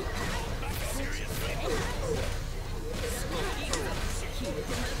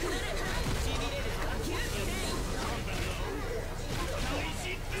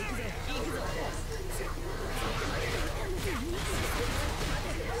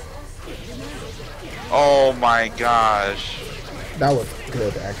 Oh my gosh. That was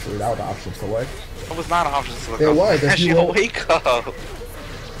good, actually. That was option select. That was not an option to look It up. was, if you Actually, were- wake up.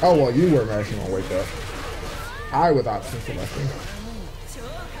 Oh, well, you were mashing on wake up. I was option selecting.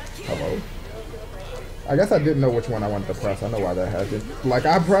 Hello? I guess I didn't know which one I wanted to press. I know why that happened. Like,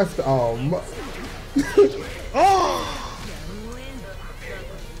 I pressed,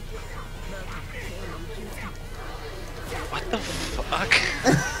 What the fuck?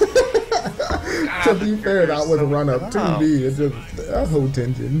 to be fair, that was a run up dumb. 2B. It's just that whole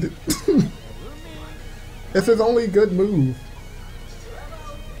tension. It's his only good move.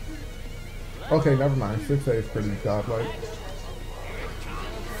 Okay, never mind. 6A is pretty godlike.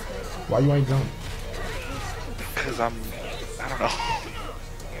 Why you ain't jump? Because I don't know.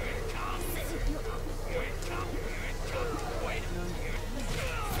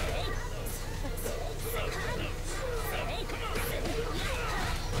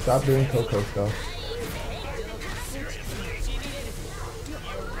 Stop doing Coco stuff.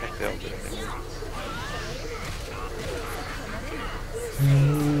 I failed it.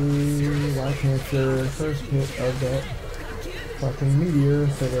 Why can't your first hit of that fucking meteor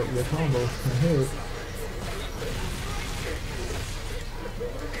so that your combos can hit?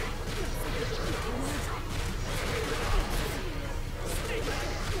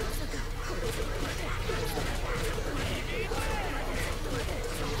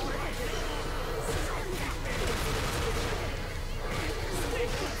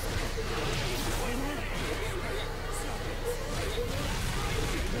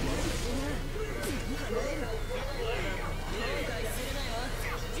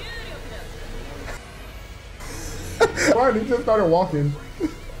 run. He just started walking.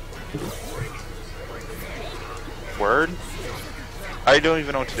 Word? I don't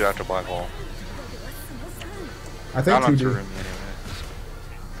even know what to do after Black Hole. I think I'm not 2D. too roomy anyway.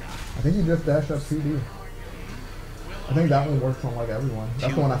 I think you just dash up 2D. I think that one works on like everyone.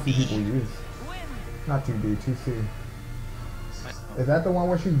 That's the one I see people use. Not 2D, 2C. Is that the one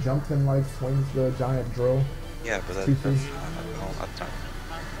where she jumps and like swings the giant drill? Yeah, but that's not.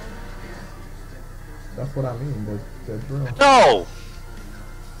 That's what I mean, the drill. No!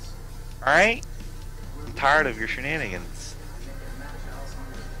 Alright? I'm tired of your shenanigans.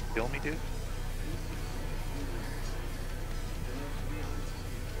 Kill me, dude?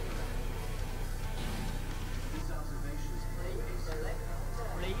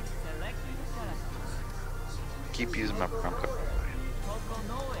 Keep using my prompt.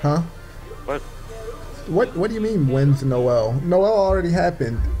 Huh? What? What do you mean, when's Noelle? Noelle already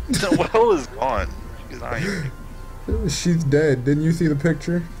happened. Noelle is gone. She's not here. She's dead. Didn't you see the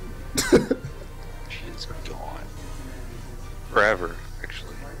picture? She's gone. Forever,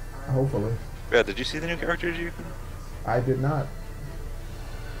 actually. Hopefully. Yeah, did you see the new characters you can... I did not.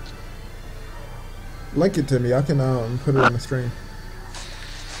 Link it to me. I can put it on the stream.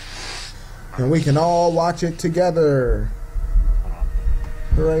 And we can all watch it together.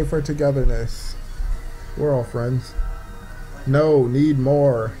 Hooray for togetherness. We're all friends. No, need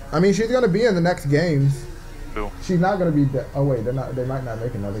more. I mean, she's gonna be in the next games. Who? She's not gonna be. Oh wait, they're not. They might not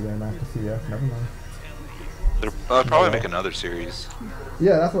make another game after CF. Never mind. They'll probably make another series.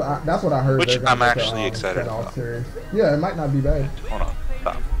 Yeah, that's what I heard. Which They're gonna I'm make actually excited about. Series. Yeah, it might not be bad. Hold on.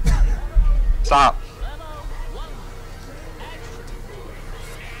 Stop. Stop.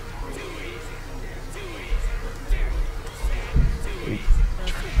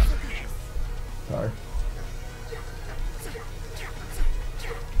 Sorry.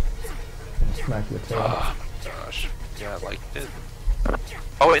 Smack your tail. Oh my gosh. Yeah, I liked it.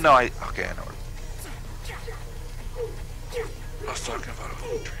 Oh wait, no, okay, I know. I was talking about a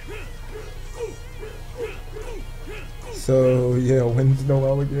bullet train. So yeah, when's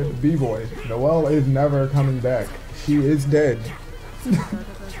Noelle again? B-boy. Noelle is never coming back. She is dead.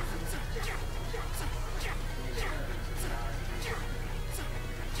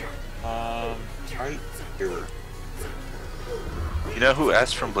 Right here. You know who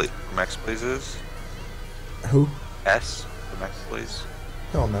S from X Blaze is? Who? S from X Blaze?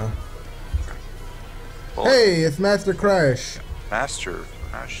 Hell no. Well, Hey, it's Master Crash Master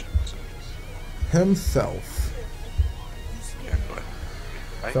Crash himself. Yeah, go ahead.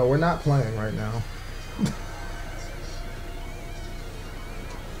 Right? So we're not playing right now.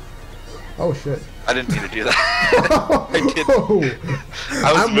 Oh shit. I didn't mean to do that. I didn't.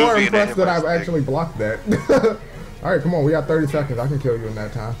 I was I'm more moving impressed that I've mistake. actually blocked that. Alright, come on, we got 30 seconds. I can kill you in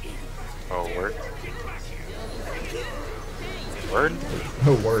that time. Oh, word. Word?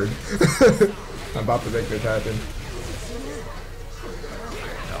 Oh, word. I'm about to make this happen.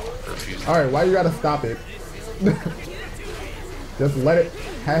 No, refuse. Alright, why you gotta stop it? Just let it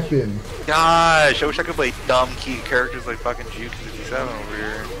happen. Gosh, I wish I could play dumb key characters like fucking Juke 57 over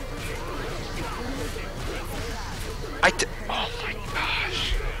here. Oh my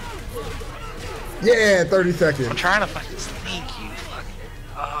gosh. Yeah, 30 seconds. I'm trying to fucking sneak you.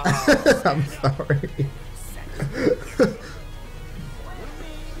 Fucking. I'm sorry.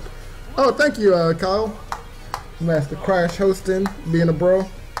 Oh, thank you, Kyle. Master Crash hosting, being a bro.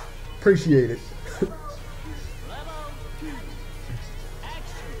 Appreciate it.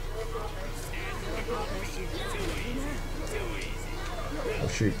 Oh,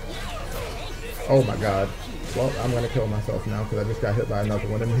 shoot. Oh, my God. Well, I'm going to kill myself now because I just got hit by another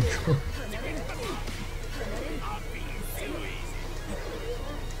one in neutral.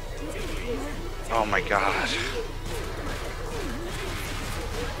 Oh my god.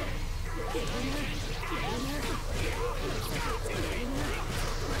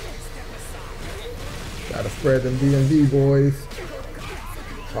 Gotta spread them D&D, boys.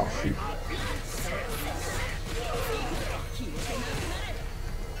 Oh, shoot.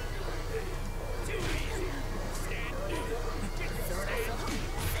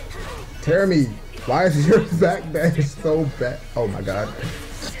 Jeremy, why is your back dash so bad? Oh my god.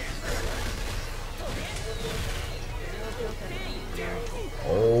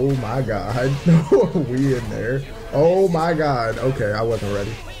 Oh my god. We in there. Oh my god. Okay, I wasn't ready.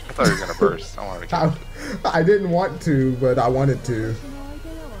 I thought you were gonna burst. I wanted to catch it. I didn't want to, but I wanted to.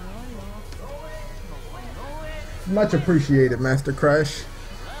 Much appreciated, Master Crash.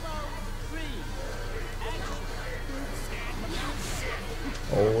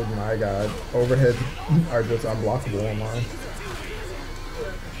 Oh my god. Overheads are just unblockable on mine.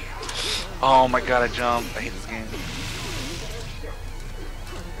 Oh my god, I jumped. I hate this game.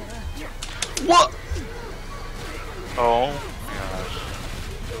 What? Oh gosh.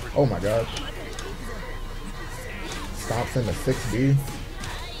 Oh my gosh. Stomps into 6B.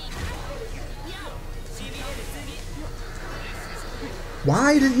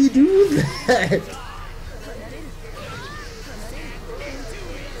 Why did he do that?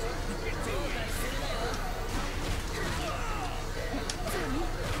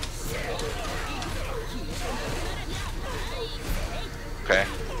 Okay.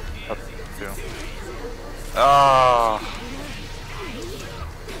 Up two. Oh.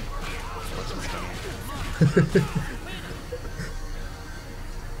 What's this doing?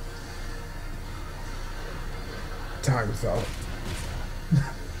 Time's out.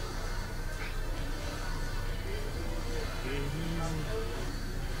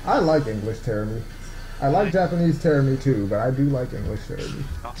 I like English Terramy. I like Japanese Terramy too, but I do like English Terramy.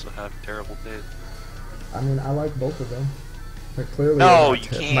 I also have terrible taste. I mean, I like both of them. But clearly, No, you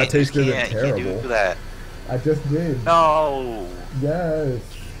can't. my taste you isn't can't. terrible. You can't do that. I just did. No. Yes.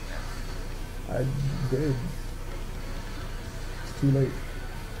 I did. It's too late.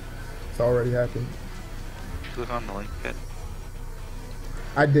 It's already happened. Click on the link yet?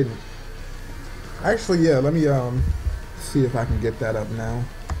 I didn't. Actually, yeah, let me see if I can get that up now.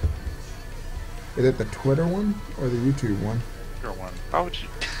 Is it the Twitter one or the YouTube one? Your one. Why would you?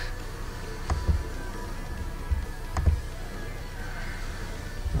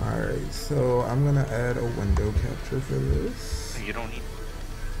 Alright, so I'm gonna add a window capture for this. You don't need.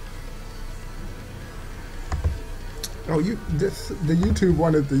 Oh, the YouTube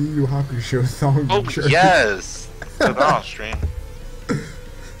one is the Yu Yu Hakusho song. Oh yes, put it on stream.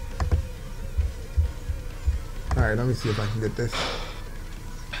 Alright, let me see if I can get this.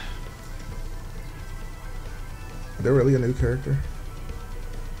 Is there really a new character?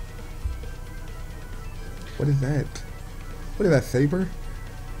 What is that? What is that, Saber?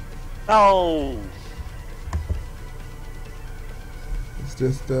 No. It's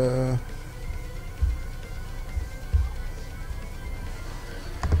just,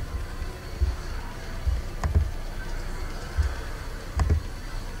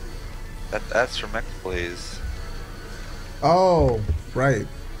 That's from X-Blaze. Oh, right.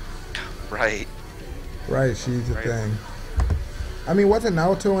 Right. Right, she's a Right. thing. I mean, wasn't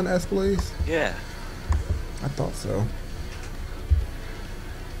Naoto in S-Blaze? Yeah. I thought so.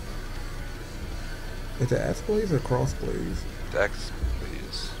 Is it S-Blaze or Cross-Blaze?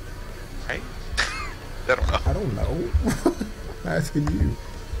 X-Blaze. Right? I don't know. I don't know. I'm asking you.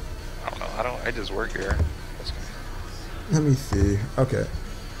 I don't know. I just work here. Let me see. Okay.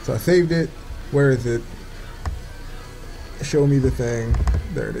 So I saved it. Where is it? Show me the thing.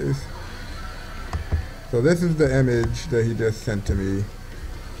 There it is. So this is the image that he just sent to me.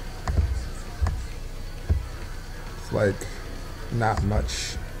 It's like not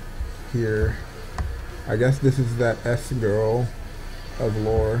much here. I guess this is that S girl of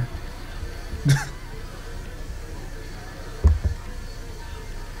lore.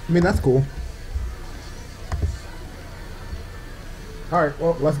 I mean, that's cool. Alright,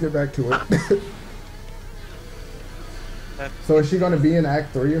 well, let's get back to it. So is she going to be in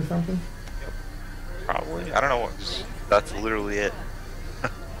Act 3 or something? Probably. I don't know what. That's literally it.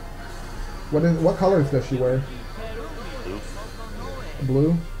 What colors does she wear? Blue.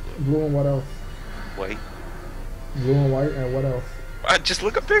 Blue? Blue and what else? White. Blue and white and what else? Just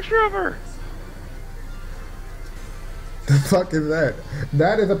look a picture of her. The fuck is that?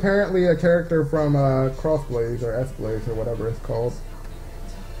 That is apparently a character from Crossblaze or S-Blaze or whatever it's called.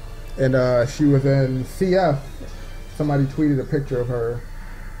 And she was in CF. Somebody tweeted a picture of her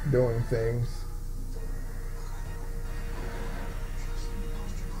doing things.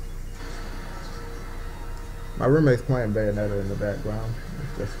 My roommate's playing Bayonetta in the background.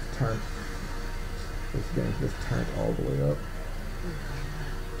 It's just turned. This game's just turned all the way up.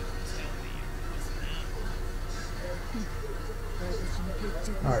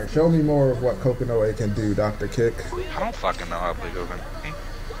 Alright, show me more of what Kokonoe can do, DrKick. I don't fucking know how to play Gogan.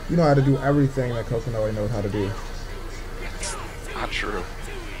 You know how to do everything that Kokonoe knows how to do. Not true.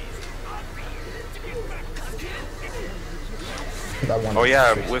 Oh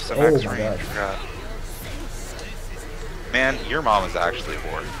yeah, with some X range. Forgot. Man, your mom is actually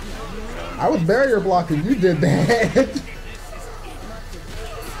bored. I was barrier blocking. You did that.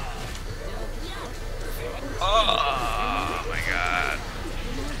 Oh my god.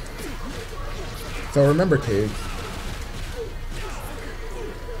 So remember, kids.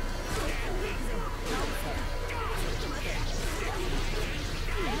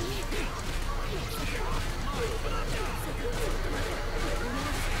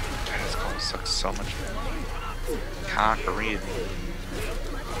 This call sucks so much. Conquering.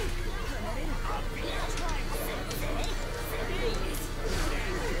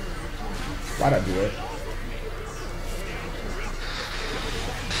 Why'd I do it?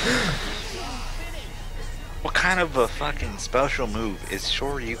 What kind of a fucking special move is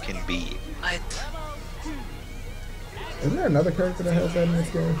sure you can be? What? Isn't there another character that has that in this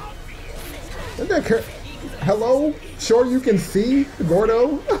game? Isn't there hello? Sure you can see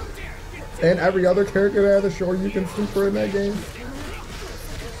Gordo? And every other character that has a sure you can see for in that game?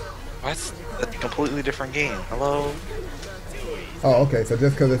 That's a completely different game. Hello? Oh, okay, so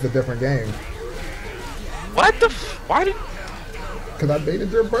just because it's a different game. What the why did... Because I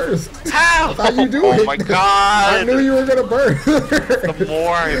baited your burst. How? That's how you do it. Oh my god! I knew you were gonna burst. The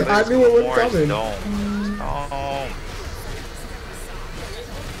more I knew it was more coming. Don't. Oh.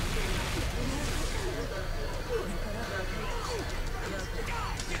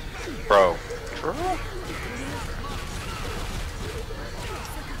 Bro.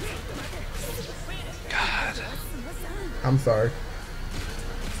 God. I'm sorry.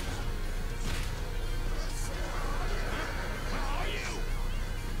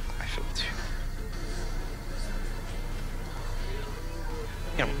 I feel too.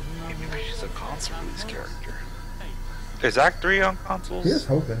 You know, maybe she's a console for this character. Is Act 3 on consoles? He is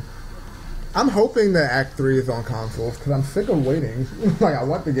hoping. I'm hoping that Act 3 is on consoles because I'm sick of waiting. Like, I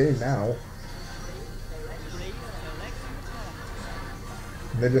want the game now.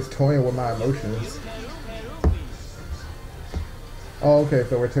 They're just toying with my emotions. Oh, okay,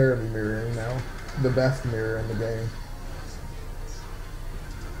 so we're terribly mirroring now. The best mirror in the game.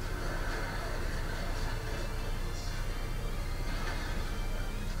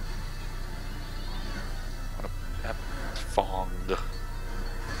 Fong.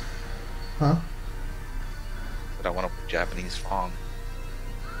 Huh? But I want a Japanese Fong.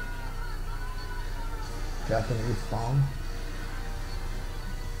 Japanese Fong?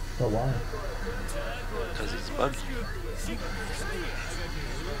 So why? Because he's buggy.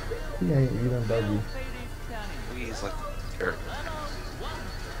 He ain't even buggy. He's like a character.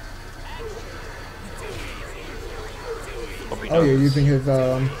 Oh, you're using his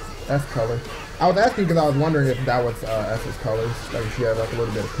S color. I was asking because I was wondering if that was S's colors. Like she had like a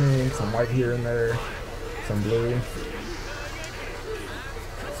little bit of pink, some white here and there, some blue.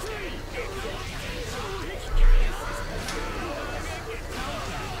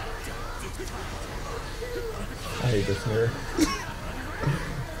 I hate this mirror.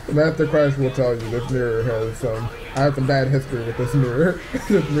 Master Crash will tell you this mirror has some... I have some bad history with this mirror.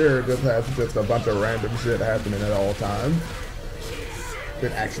 This mirror just has just a bunch of random shit happening at all times.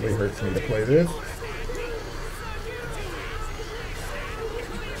 It actually hurts me to play this.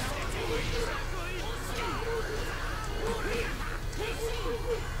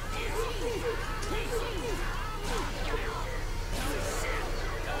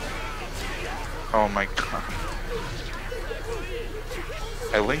 Oh my god.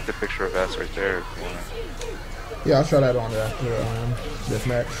 I linked the picture of S right there if you want to. Yeah, I'll show that on after this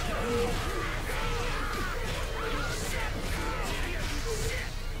match.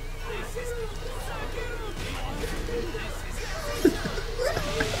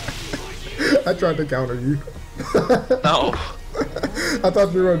 I tried to counter you. No. I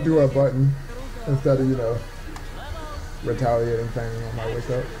thought you were gonna do a button instead of, you know, retaliating thing on my wake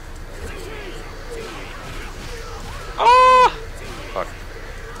up. Ah! Fuck.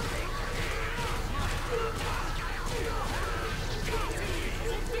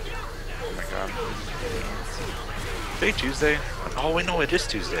 Oh my god. Today Tuesday? Oh wait, no, it is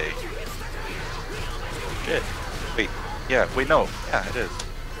Tuesday. Shit. Wait, yeah, wait, no. Yeah, it is.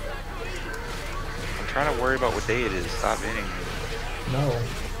 I'm trying to worry about what day it is. Stop hitting me. No.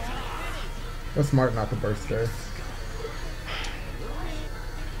 That's smart not to burst there.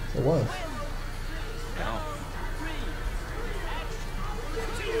 It was. No.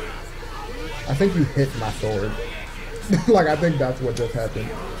 I think you hit my sword. Like, I think that's what just happened.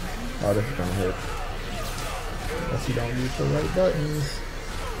 Oh, this is gonna hurt. Unless you don't use the right buttons.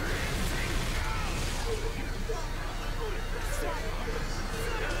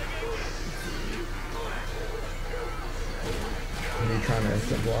 Me trying to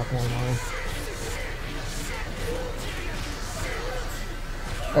instant block online.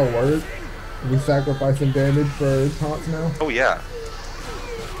 Oh, word? We sacrificing damage for taunts now? Oh yeah.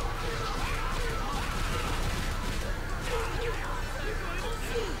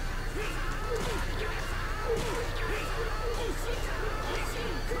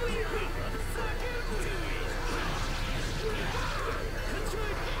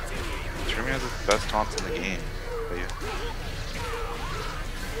 Jeremy has the best taunts in the game. But yeah.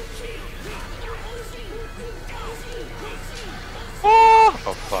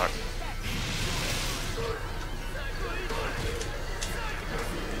 Oh fuck.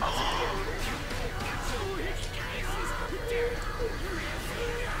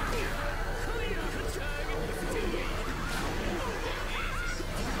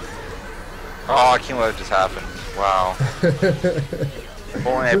 Oh, I can't let it just happen. Wow. If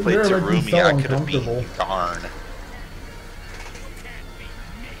only I This played mirror makes me Terumi, so I could have beaten uncomfortable. Darn.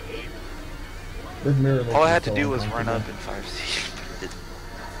 This mirror makes All I me had to so do was run up uncomfortable. in 5C.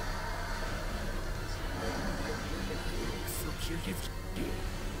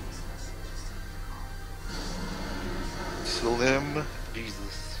 Slim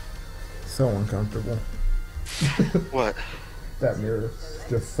Jesus. So uncomfortable. What? That mirror is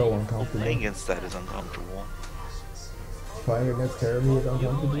just so uncomfortable. Playing against that is uncomfortable. Playing against Terumi is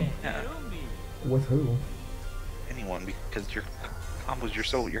uncomfortable? Yeah. With who? Anyone, because your combos, your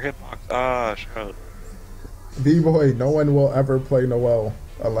hitbox. Ah, shut up. B-boy, no one will ever play Noel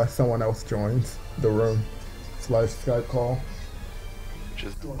unless someone else joins the room / Skype call.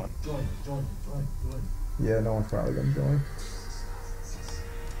 Just one. Join. Yeah, no one's probably gonna join.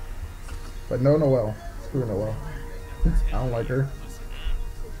 But no Noel. Screw Noel. I don't like her.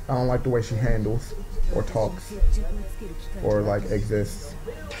 I don't like the way she handles or talks or like exists.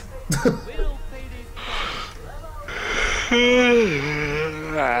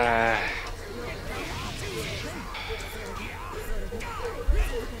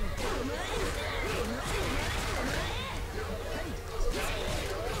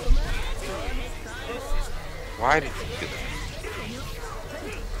 Why did you do that?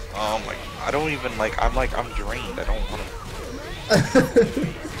 Oh my, I don't even like, I'm drained. I don't want to.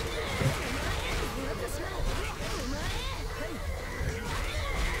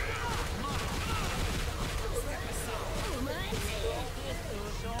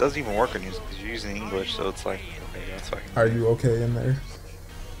 It doesn't even work on you because you're using English, so it's like, okay, that's fine. Are you okay in there?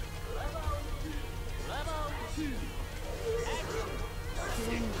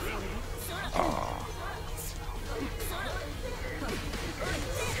 Aw.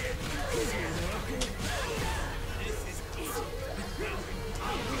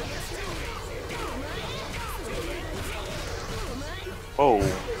 Oh.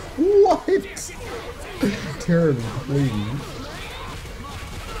 What? Terribly, please.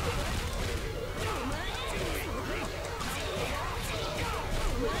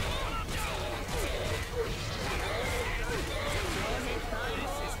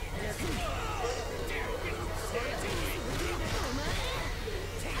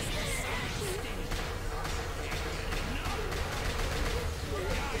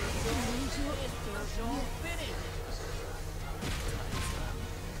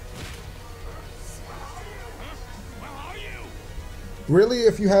 Really,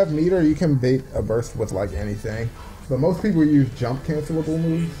 if you have meter, you can bait a burst with like anything. But most people use jump cancelable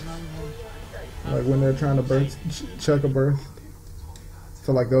moves. Like when they're trying to burst, check a burst.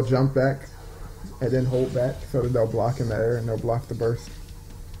 So like they'll jump back and then hold back so that they'll block in the air and they'll block the burst.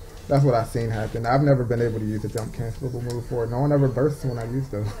 That's what I've seen happen. I've never been able to use a jump cancelable move for it. No one ever bursts when I use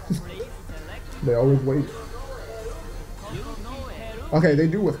those. They always wait. Okay, they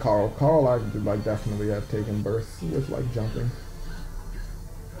do with Carl. Carl, I like definitely have taken bursts with like jumping.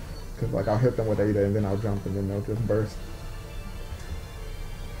 Cause like I'll hit them with Ada and then I'll jump and then they'll just burst.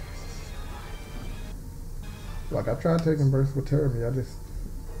 Like I tried taking bursts with Terumi, I just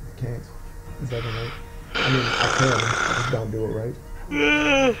can't. It doesn't work. I mean, I can, I just don't do it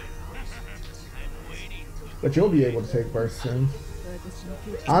right. But you'll be able to take bursts soon.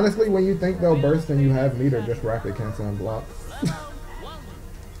 Honestly, when you think they'll burst and you have meter, just rapid cancel and block.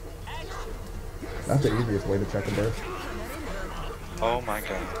 That's the easiest way to check a burst. Oh my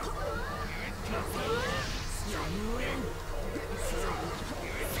god.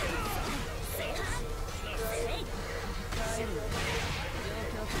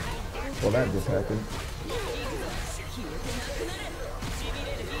 Well, that just happened.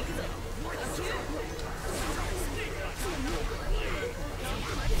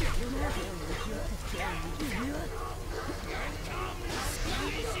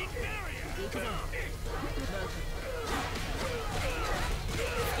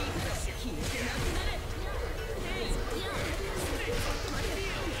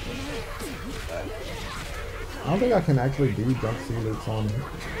 I don't think I can actually do jump C loops on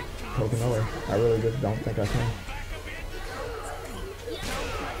Kokonoe. I really just don't think I can.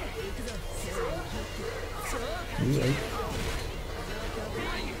 You right.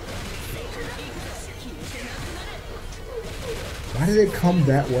 Why did it come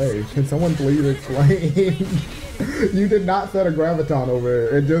that way? Can someone please explain? You did not set a graviton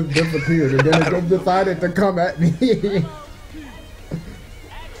over it. It just disappeared and then it just decided to come at me.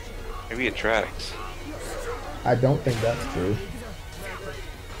 Maybe it tracks. I don't think that's true.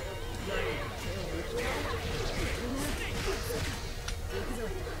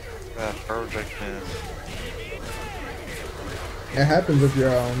 That project is. It happens if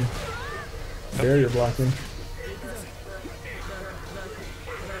you're Barrier blocking.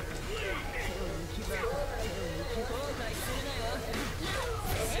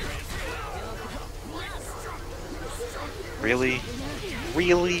 Really?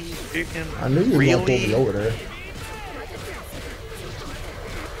 Really? You can I knew you were gonna pull me really? over there.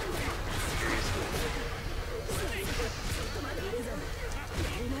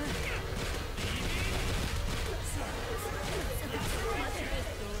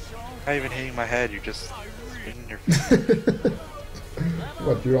 Not even hitting my head, you're just swinging your feet.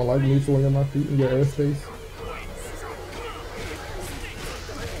 What, you don't like me swinging my feet in your airspace?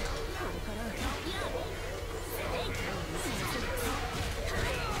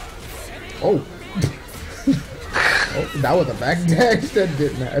 Oh. Oh, that was a back dash. That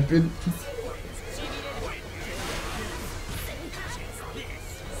didn't happen.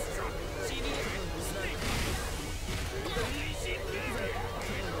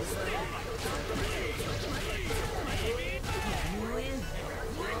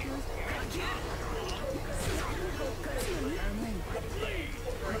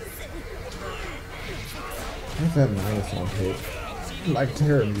 What's that minus on hit? Like,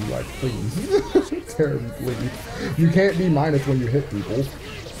 tear me, like, please. Tear me, please. You can't be minus when you hit people.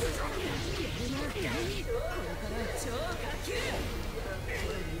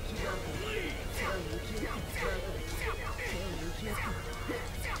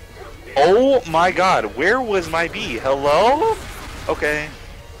 Oh my god, where was my B? Hello? Okay.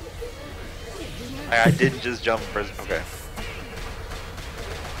 I didn't just jump for. Okay.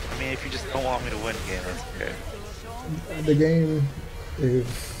 I mean, if you just don't want me to win the game, that's okay. The game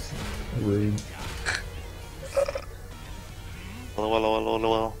is rude.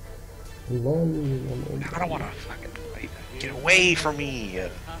 Hello. Lol. I don't want to fucking fight. Get away from me!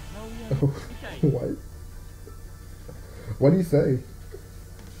 What? What do you say?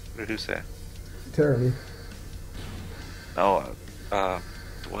 What did you say? Tear me. Oh,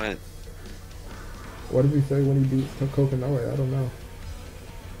 what? What did he say when he beats Kokinoe? I don't know.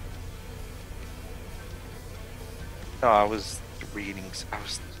 No, I was reading. I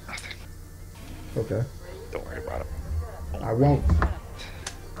was nothing. Okay. Don't worry about it. I won't.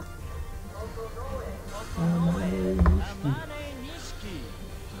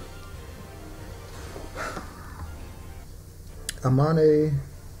 Amane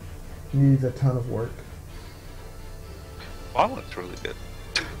needs a ton of work. Bong looks really good.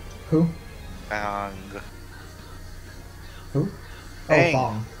 Who? Bong. Who? Bang.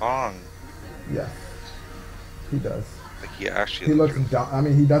 Oh, Bong. yes. He does. Like he actually. He looks dumb. I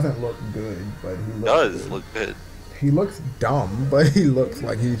mean, he doesn't look good, but he looks does good. look good. He looks dumb, but he looks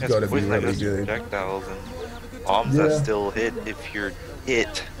like he's It's going to be like really those good. projectiles and bombs that still hit if you're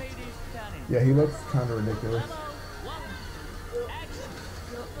hit. Yeah, he looks kind of ridiculous.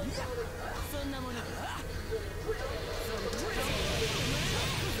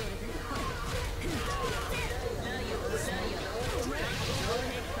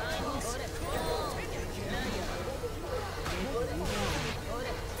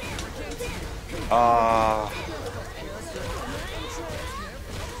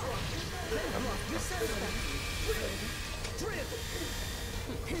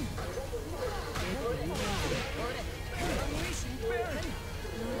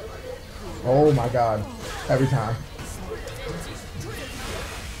 Oh my god. Every time.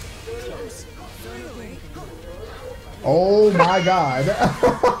 Oh my god.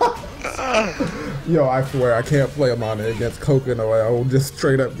 Yo, I swear I can't play Amane against Kokinoe. I will just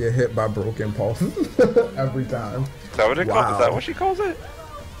straight up get hit by broken pulses every time. Is that what it calls? Is that what she calls it?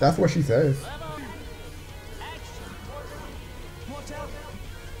 That's what she says.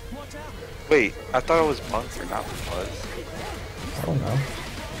 Wait, I thought it was Monk or not was. I don't know.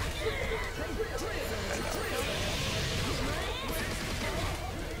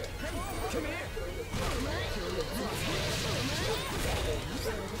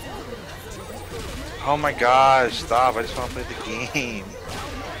 Oh my gosh, stop. I just want to play the game.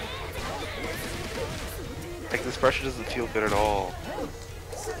 Like, this pressure doesn't feel good at all.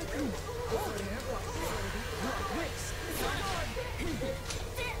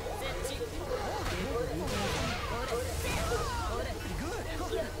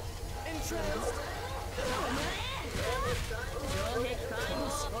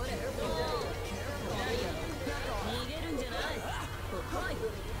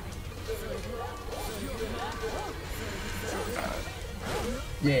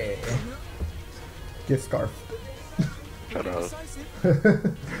 Yeah. Get scarfed. Shut up.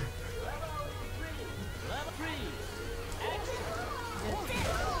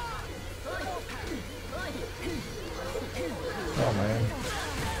 Oh man.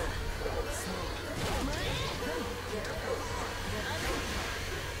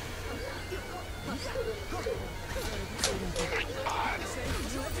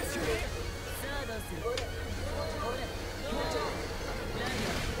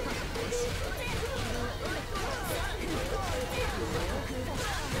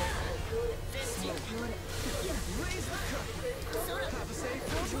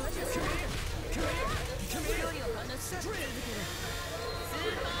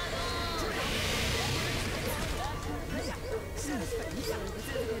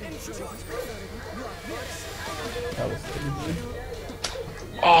 That was so easy.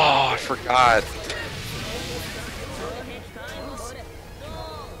 Oh, I forgot.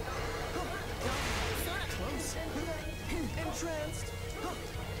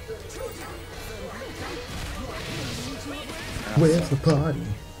 Where's the party?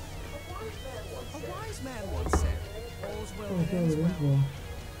 A wise man once said, all's well that ends well.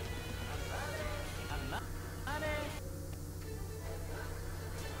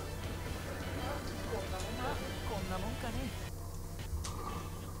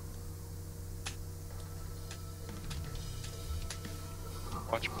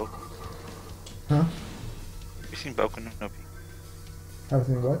 Watch Boku. Huh? You seen Boku no Pico? Haven't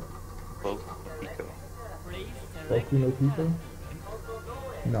seen what? Boku no Pico. Boku no Pico?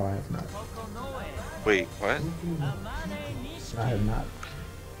 No, I have not. Wait, what? I have not.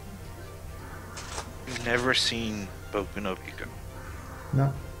 You've never seen Boku no Pico?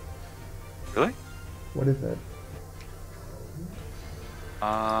 No. Really? What is that?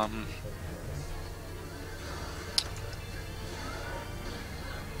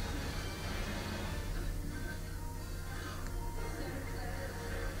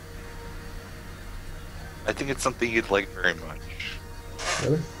 I think it's something you'd like very much.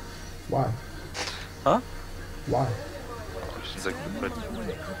 Really? Why? Huh? Why? She's like, but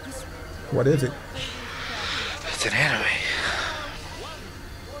What is it? it's an anime.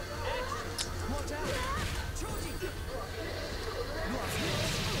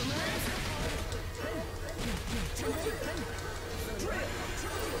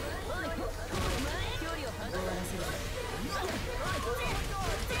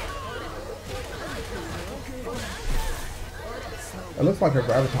 It looks like her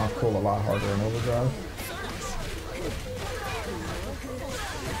graviton's pull a lot harder in overdrive.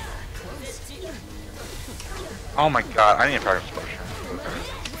 Oh my god, I need to practice motion.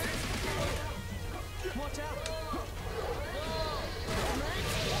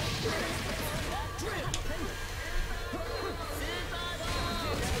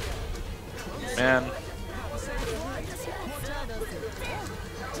 Man.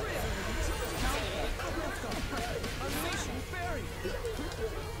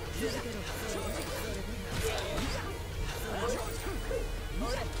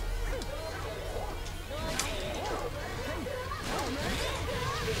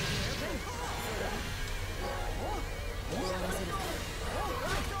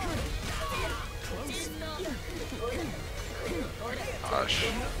 Gosh.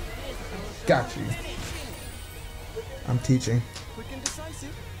 Got you. I'm teaching.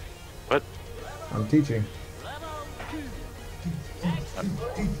 What? I'm teaching.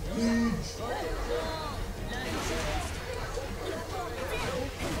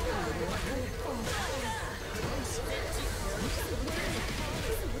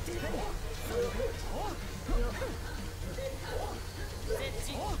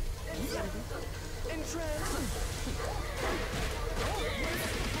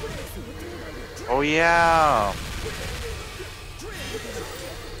 Oh yeah.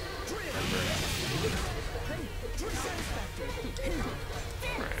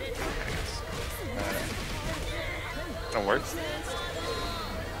 Don't work.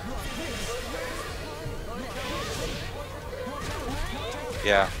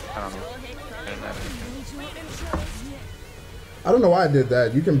 Yeah, I don't know. I don't know why I did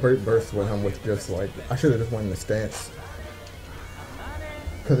that. You can burst with him with just like, I should have just went in the stance.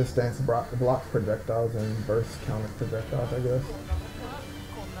 Because his stance blocks projectiles and burst counter projectiles, I guess.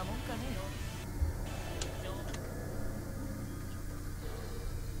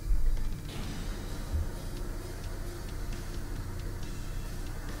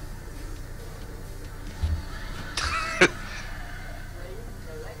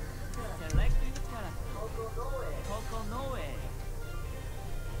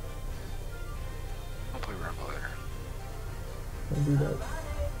 I'll play Rebel later. Don't do that.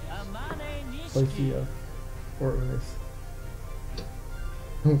 Play CF. Or Ernest.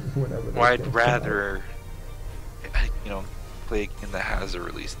 Whatever. Well, I'd rather, you know, play a game that has a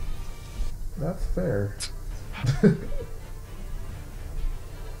release. That's fair.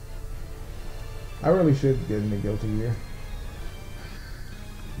 I really should get into Guilty Gear.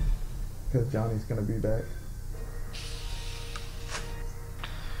 Because Johnny's gonna be back.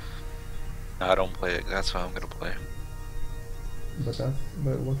 No, I don't play it. That's why I'm gonna play.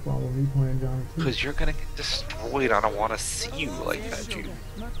 But what's wrong with me playing Johnny too? Because you're gonna get destroyed. I don't want to see you like that, dude.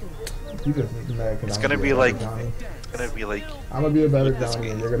 You just need to mad because It's I'm gonna be like, Johnny. it's gonna be like. I'm gonna be a better this Johnny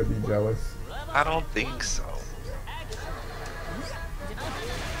game. and you're gonna be jealous. I don't think so.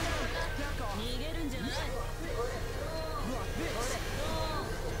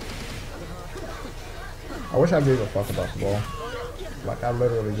 I wish I gave a fuck about the ball. Like, I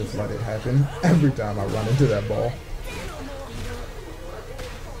literally just let it happen every time I run into that ball.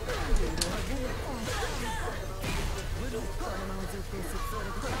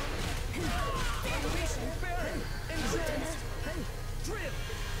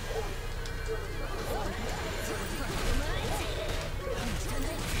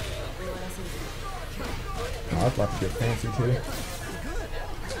 Oh, I was about to get fancy too.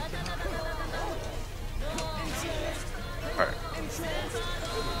 Alright.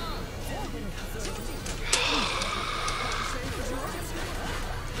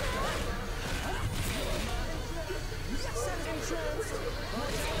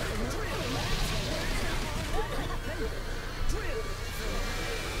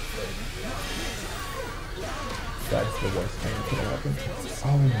 That's the worst thing that could have happened.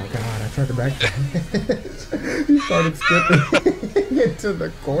 Oh my god, I tried to back he started skipping into the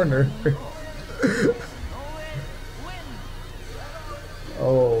corner.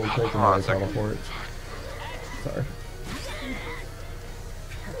 Oh, taking my teleport. Sorry.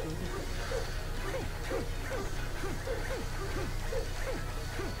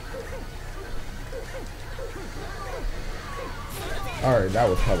 Alright, that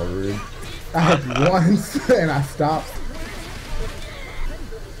was hella rude. I had once and I stopped.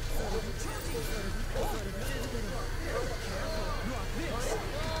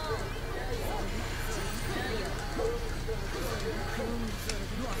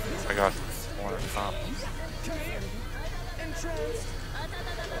 I got one at the top.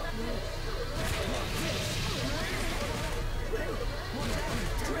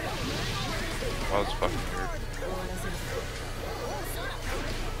 That was fucking weird.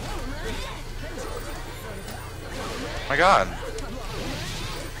 Oh my god.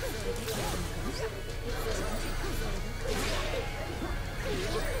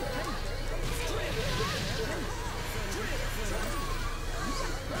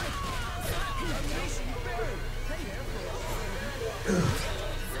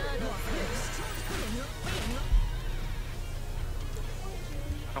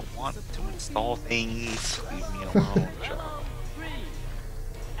 I don't want to install things. Leave me alone, child.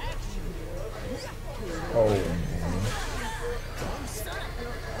 Oh man.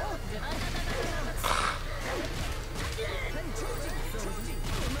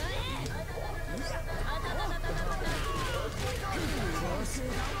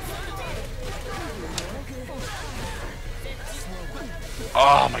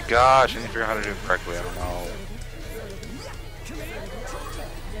 Oh my gosh, I need to figure out how to do it correctly. I don't know.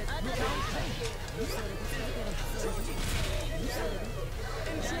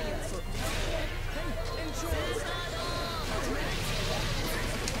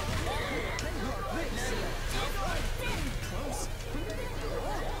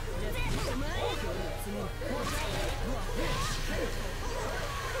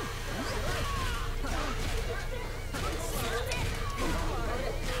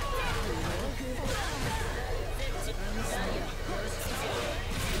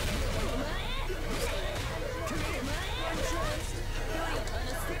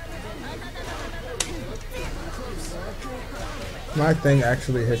 My thing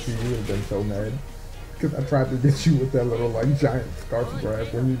actually hit you, you would have been so mad. Because I tried to get you with that little like giant scarf grab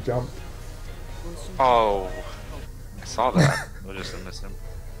when you jumped. Oh, I saw that. I just didn't miss him.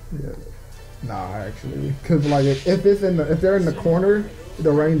 Yeah. Nah, actually. Because like if they're in the corner,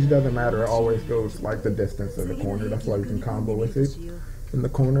 the range doesn't matter. It always goes like the distance of the corner. That's why you can combo with it in the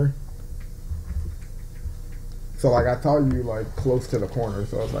corner. So like I saw you like close to the corner,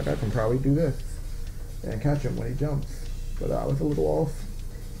 so I was like I can probably do this and catch him when he jumps. But I was a little off.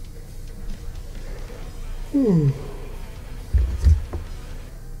 Whew.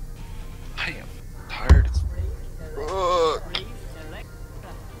 I am tired as fuck.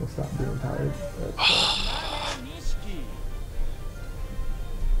 We'll stop being tired.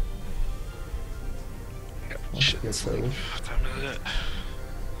 Shit, it's like, what time is it?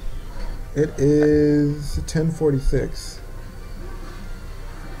 It is 10:46.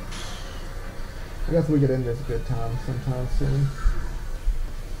 I guess we get in this good time sometime soon.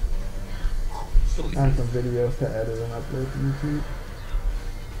 I have some videos to edit and upload to YouTube.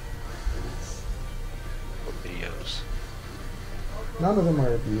 What videos? None of them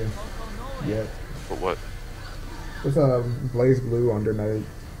are review yet. For what? It's Blazblue Under Night,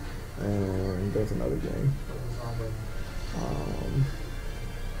 and there's another game.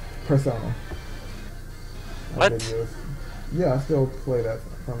 Persona. What? Videos. Yeah, I still play that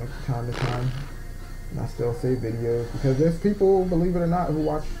from time to time. And I still save videos because there's people, believe it or not, who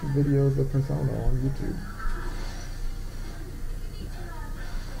watch videos of Persona on YouTube.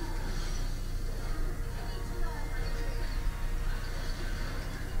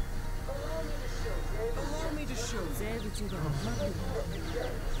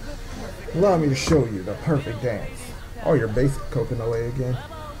 Allow me to show you the perfect dance. Oh, your base coking away again.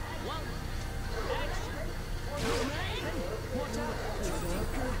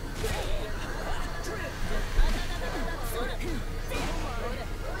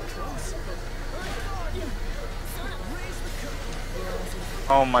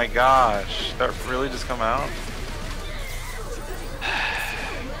 Oh my gosh, that really just come out?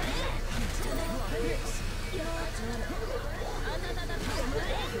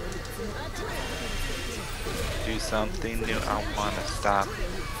 Do something new, I wanna stop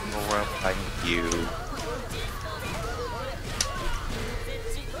the world like you.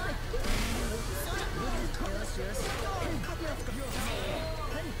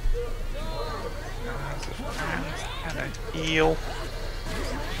 Gotta heal.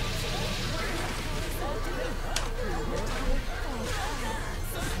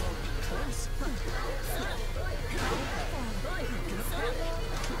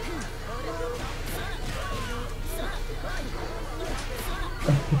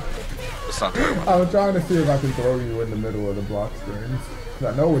 I'm trying to see if I can throw you in the middle of the block screens.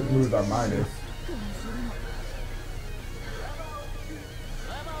 I know which moves are minus.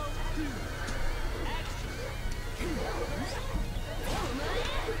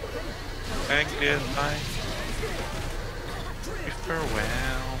 Beg goodbye.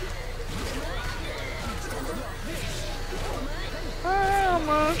 Farewell. How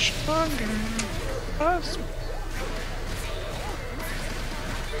much longer must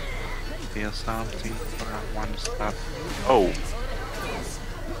feel something, but I want to stop. Oh.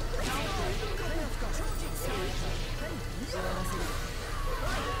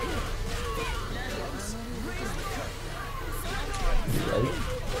 Right.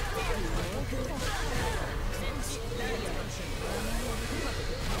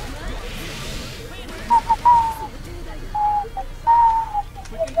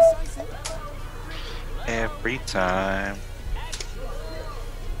 Every time.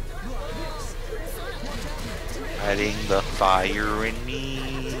 Lighting the fire in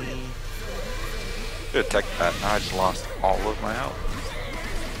me. Should attack that. Now I just lost all of my health.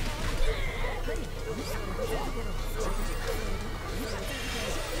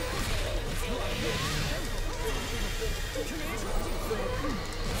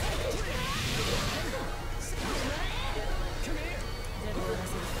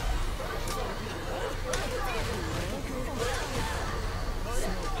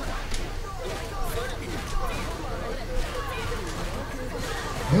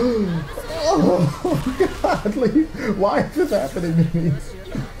 Oh God, leave. Why is this happening to me?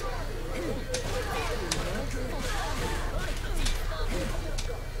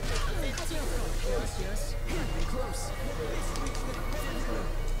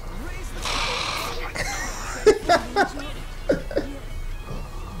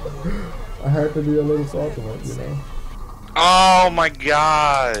 I had to be a little salty, you know. Oh my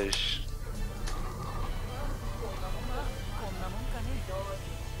gosh.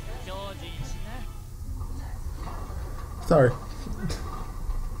 Sorry.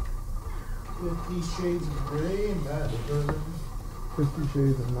 50 Shades of Grey and that. 50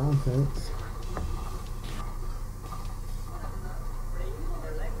 Shades of Nonsense.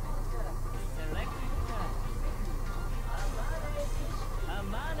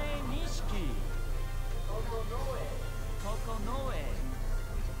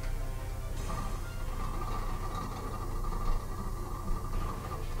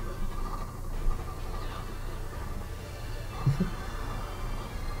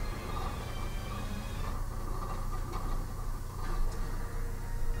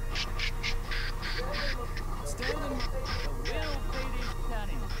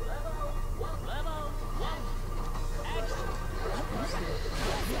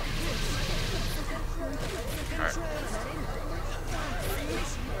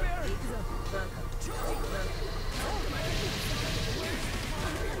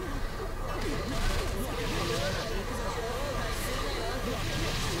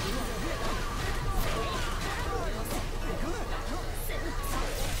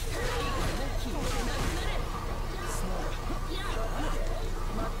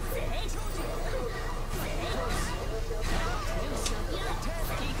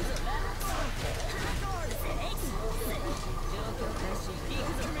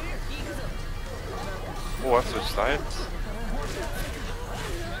 Oh, I switched sides.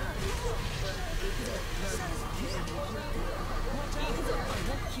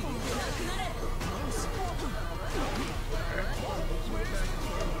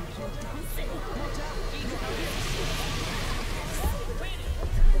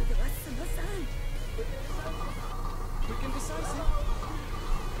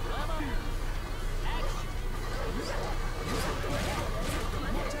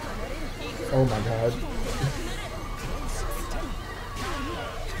 Oh my god.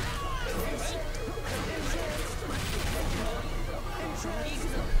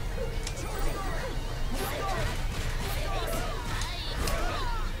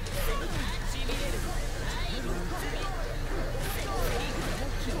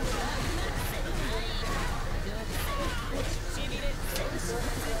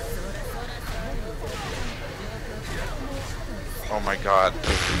 Oh my god.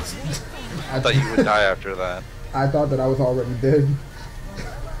 I thought you would die after that. I thought that I was already dead.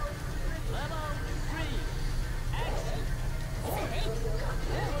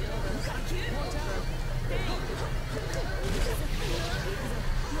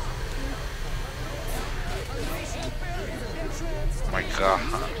 Oh my god.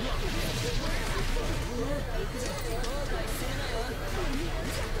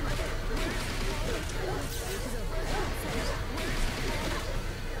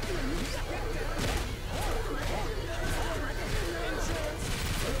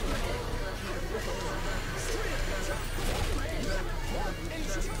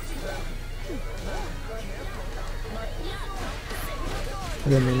 I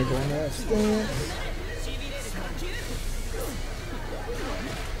didn't mean to go on that stance.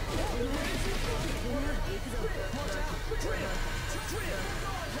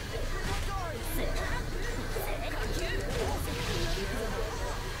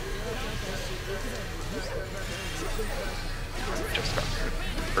 Just got grid.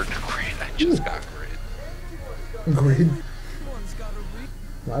 Or grid. I just got grid. Agreed.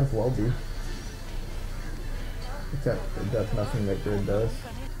 Might as well be. Except that's nothing that grid does.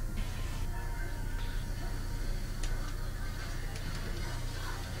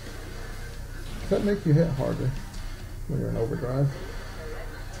 Does that make you hit harder when you're in overdrive?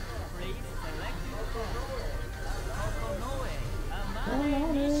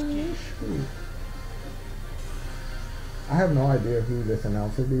 I have no idea who this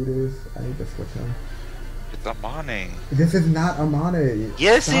announcer dude is. I need to switch him. It's Amane. This is not Amane.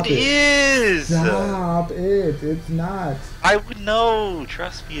 Yes, Stop it is. Stop it. It's not. I would know.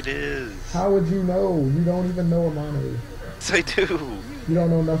 Trust me, it is. How would you know? You don't even know Amane. Yes, I do. You don't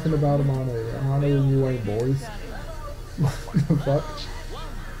know nothing about Amane. Amane and you ain't boys. What the fuck?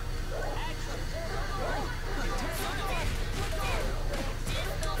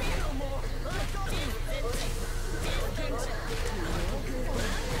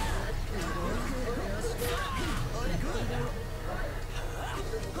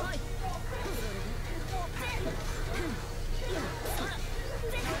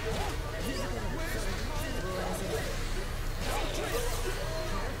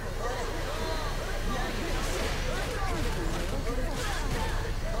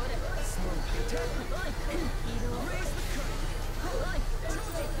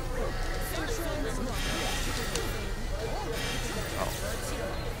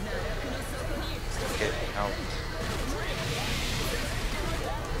 Get out.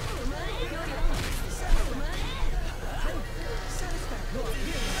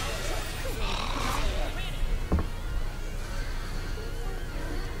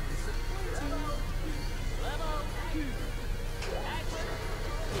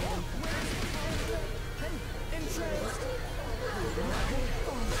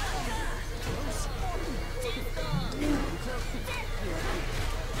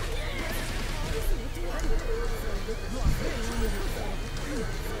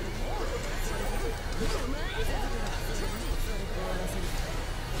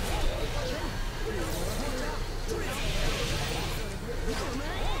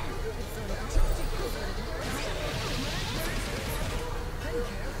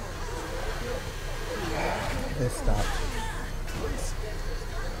 It stopped.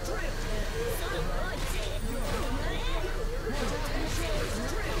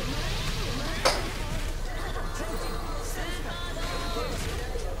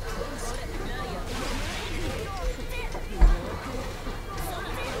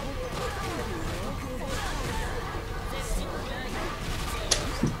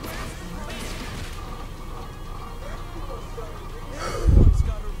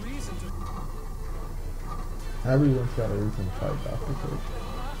 Everyone's got a reason to fight Dr. Kick.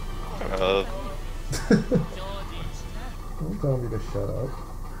 Don't tell me to shut up.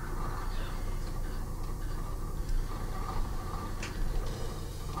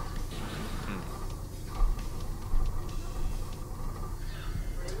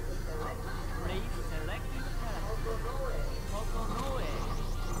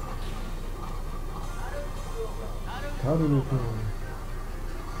 How do we feel?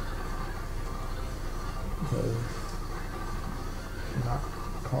 Because not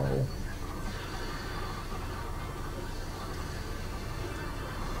Carl.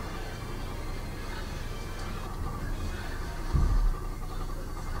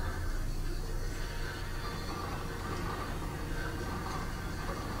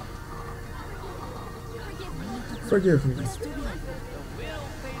 Forgive me.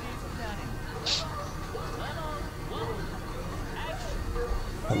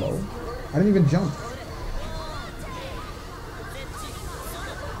 Hello? I didn't even jump.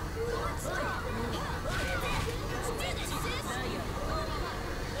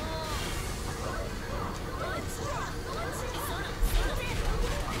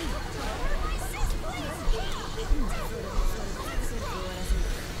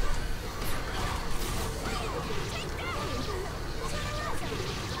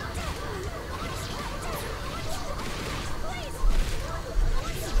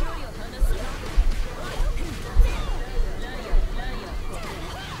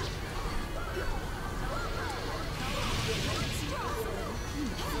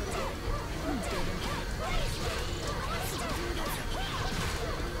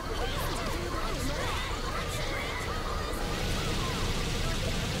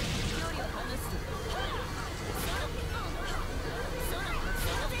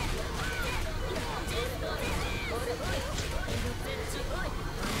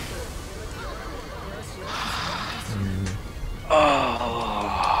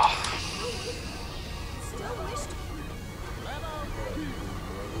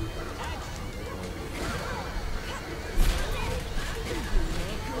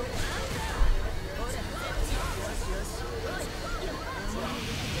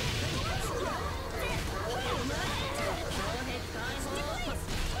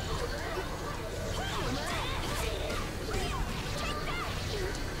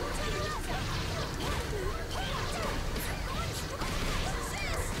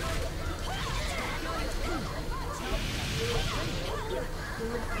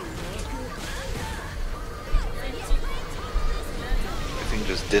 Everything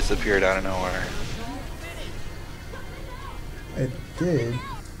just disappeared out of nowhere. It did.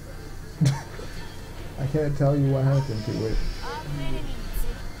 I can't tell you what happened to it.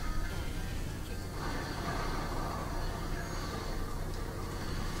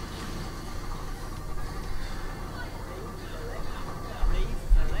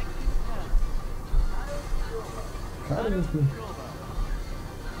 How did it do?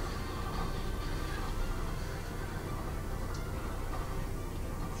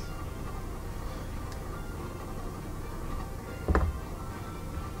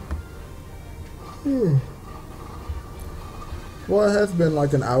 Well, it has been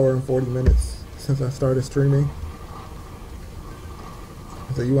like an hour and 40 minutes since I started streaming.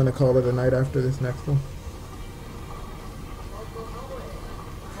 So you want to call it a night after this next one?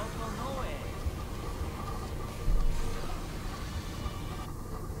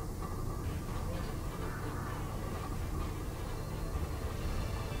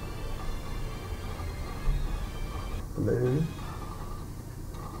 Blue.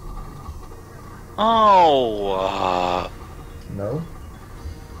 Oh, No.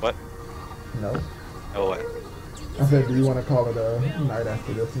 what? No. Oh, what? I said, do you want to call it a night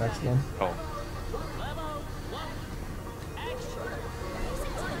after this next one? Oh.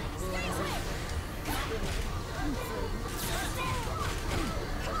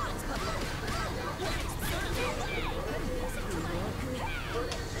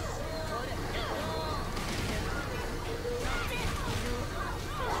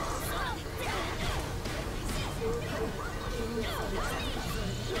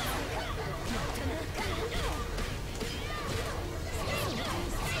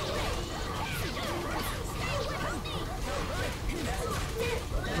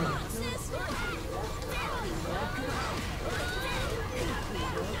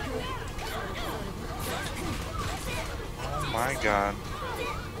 My God.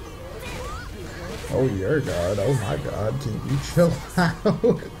 Oh, your God. Oh, my God. Can you chill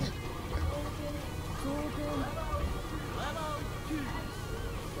out?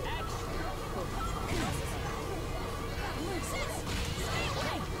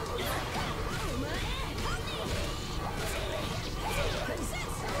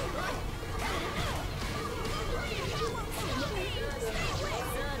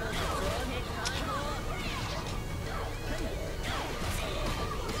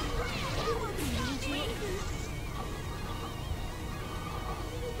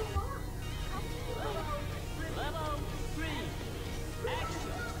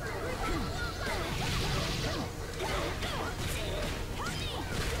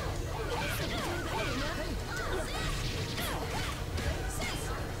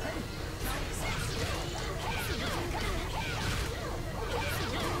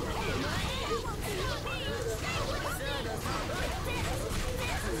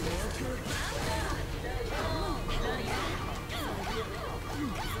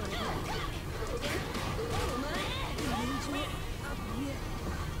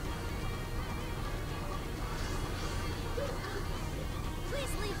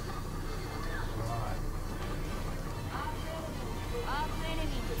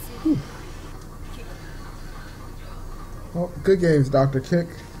 Good games, DrKick.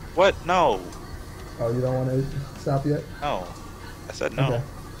 What? No. Oh, you don't want to stop yet? No. I said no. Okay.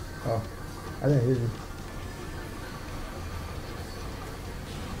 Oh, I didn't hear you.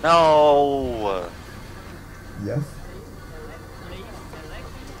 No. Yes.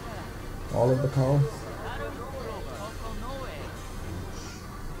 All of the calls.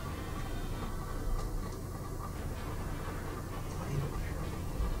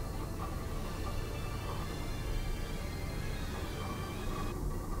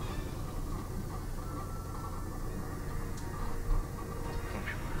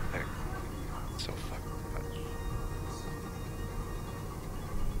 So fucking much.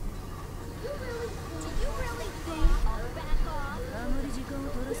 The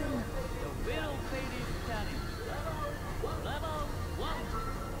will fade is turning. Level 1.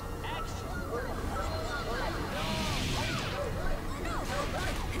 Action.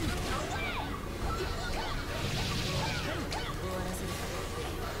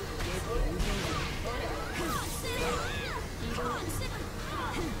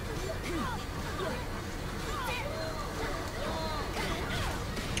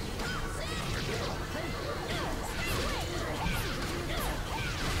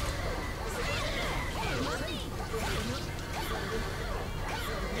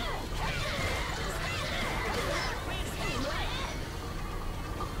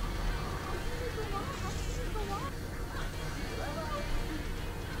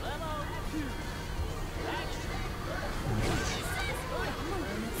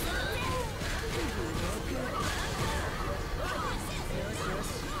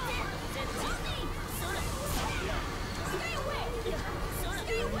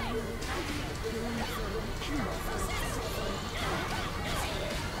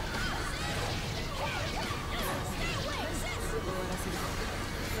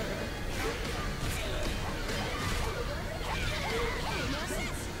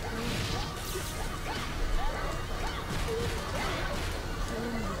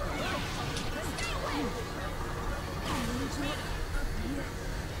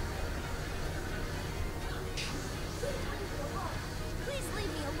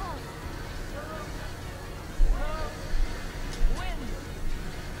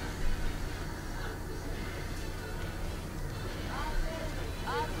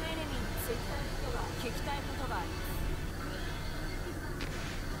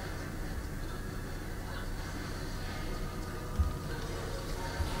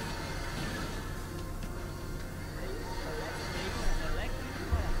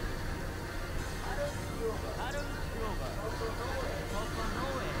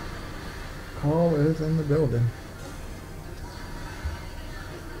 Carl is in the building.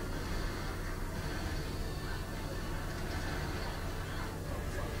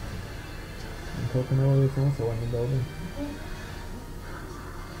 And Coconut is also in the building.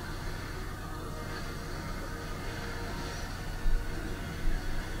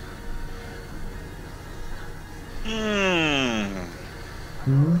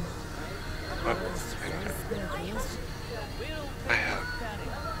 Hmm?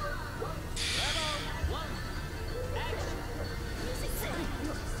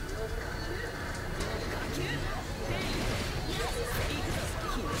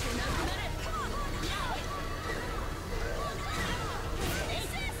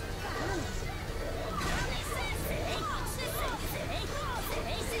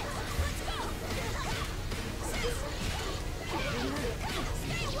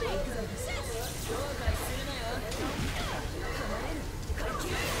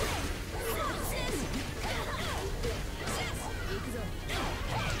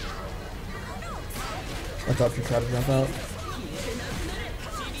 I thought you tried to jump out.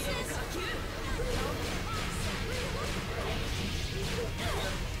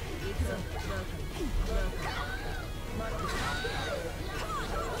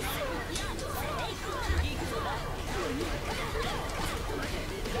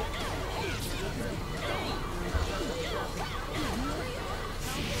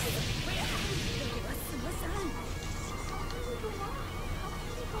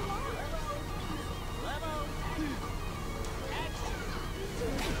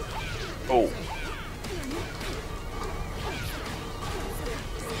 Oh.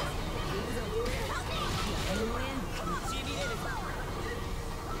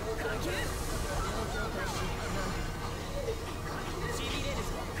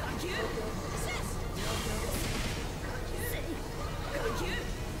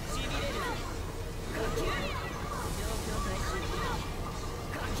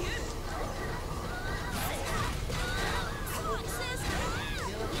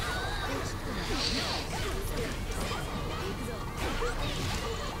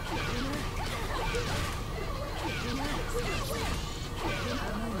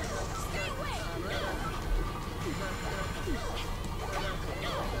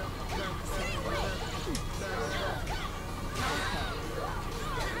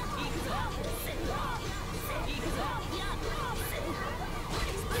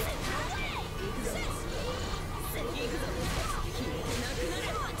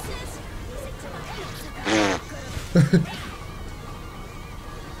 Please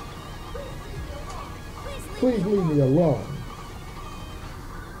leave me alone.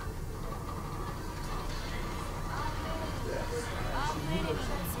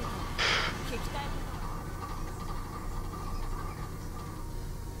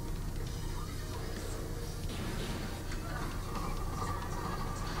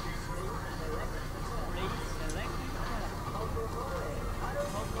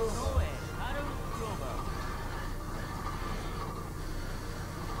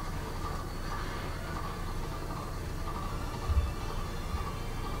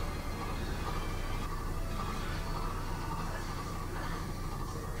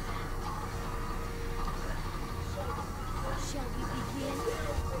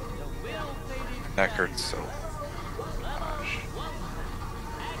 That hurts so much.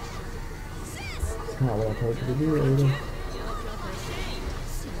 That's not what I told you to do, Aiden.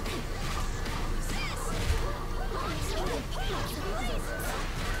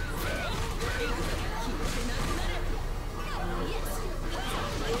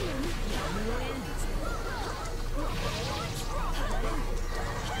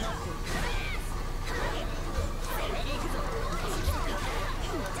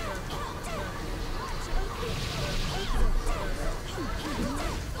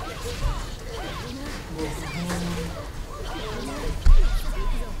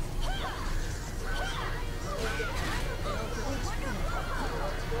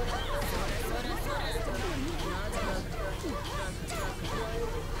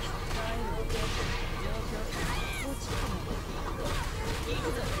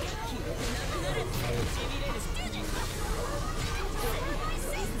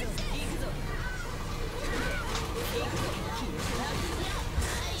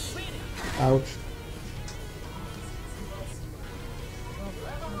 Ouch.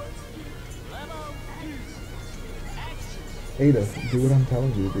 Ada, do what I'm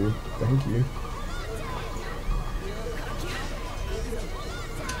telling you to do. Thank you.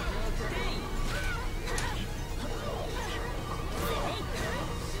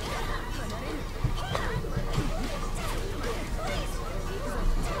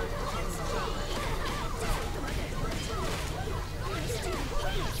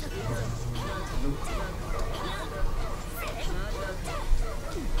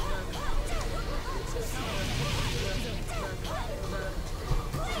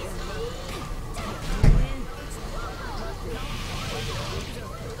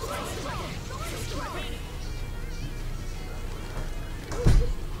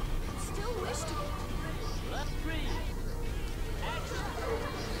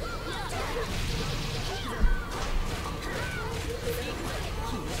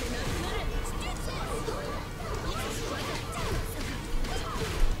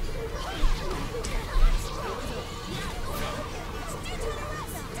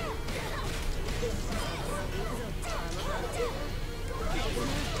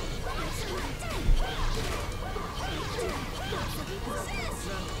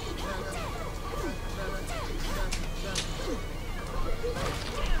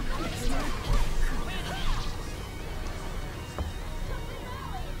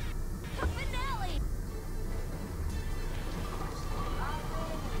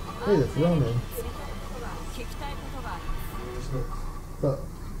 Hey, it's Roman. But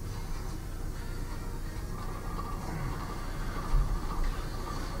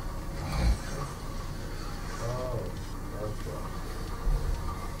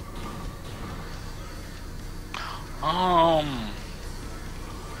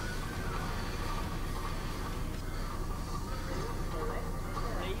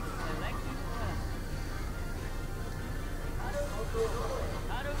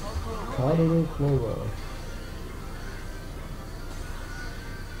Colorado Clover.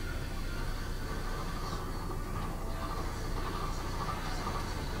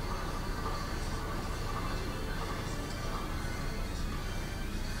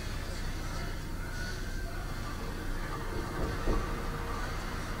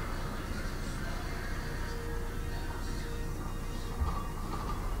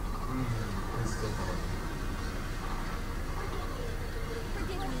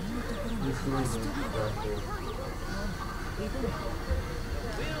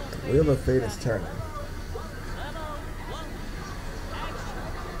 Wheel of Fate is turning.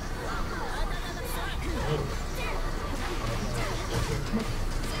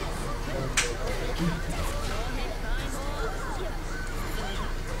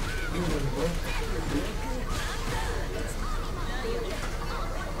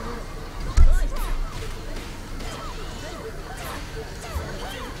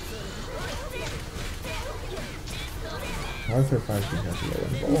 Why is her 5 defense low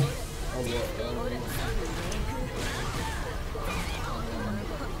in ball?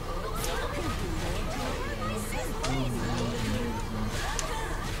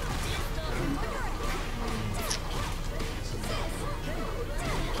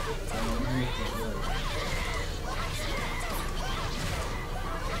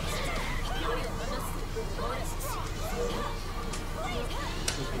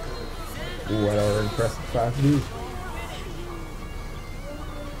 Ooh, I already pressed the 5D.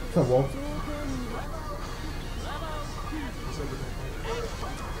 What's up, Wolf?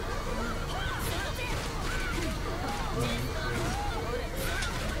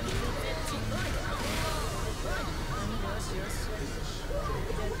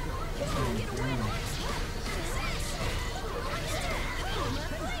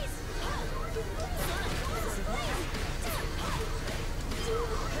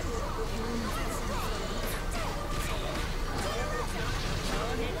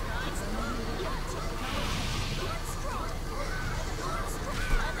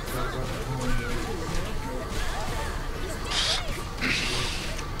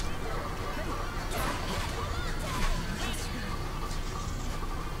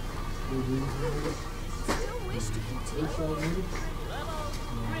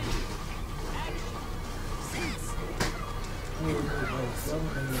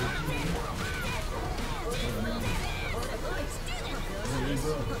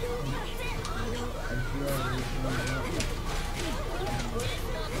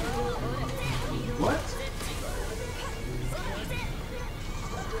 What?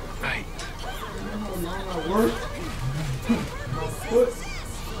 Right. That worked. My foot.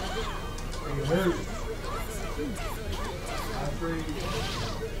 It hurt. I prayed.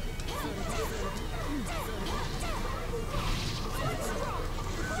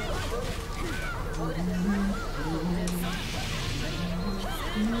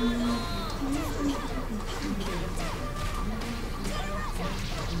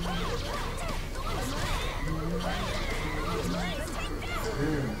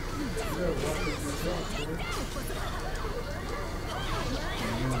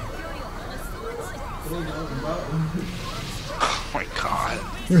 Oh my god.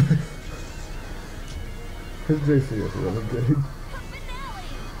 His JC is really good.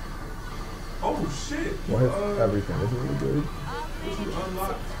 Oh shit! Well, everything is really good. This is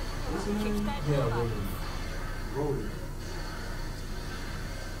unlocked. What's his name? Yeah, Roller.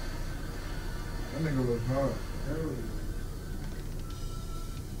 That nigga was hard.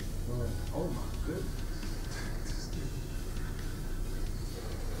 Oh my goodness.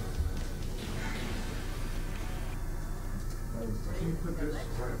 Can you put this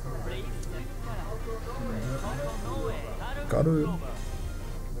right in front of me? Got it.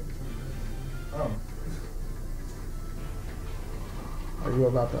 Oh. Are you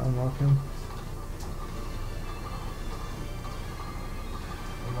about to unlock him?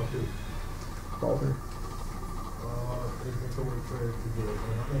 I'm not good. Balder. It's a way for it to do it.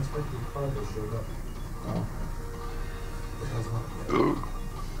 I'm expecting the car to show up. Oh. It has not. Ooh.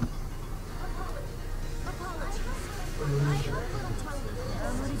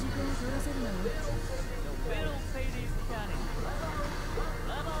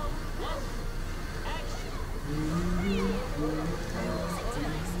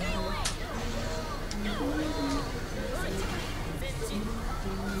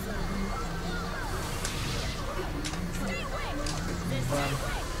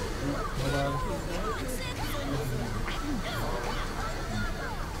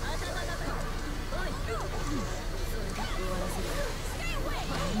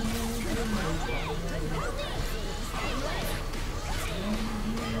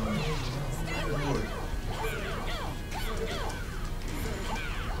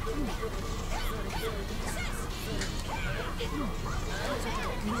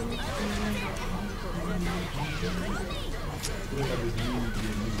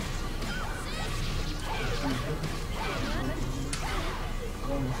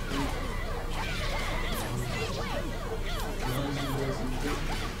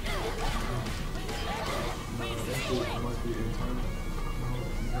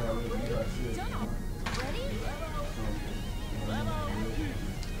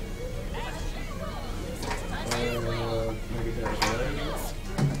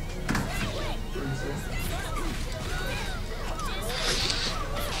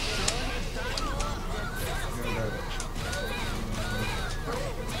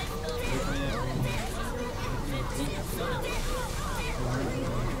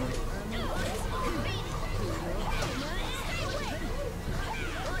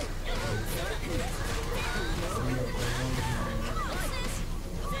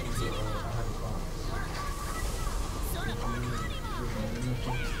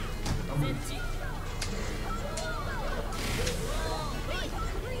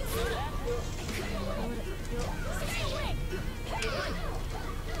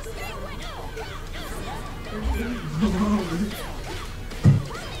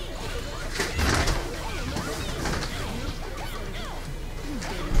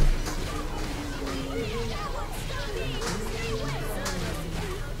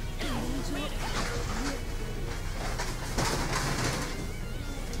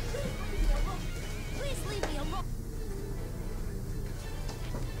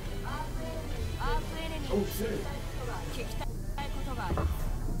 Oh shit.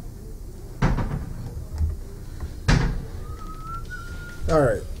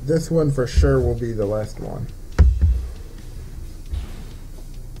 Alright, this one for sure will be the last one.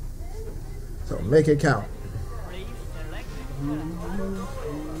 So make it count.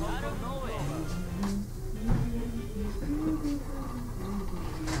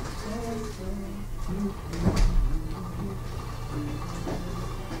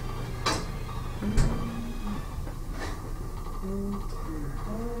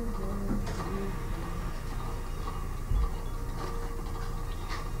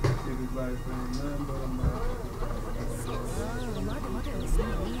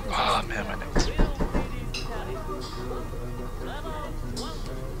 Oh man, my neck's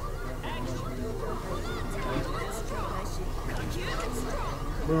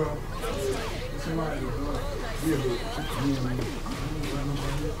Bro, somebody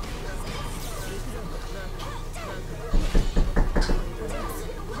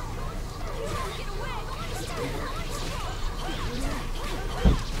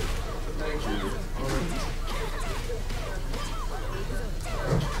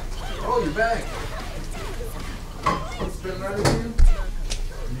oh, you're back. What's been right with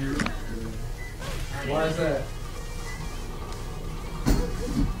you? Why is that?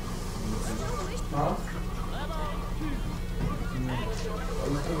 Huh?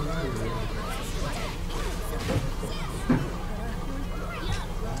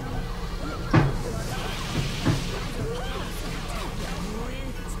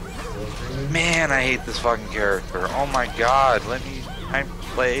 Man, I hate this fucking character. Oh my god, let me time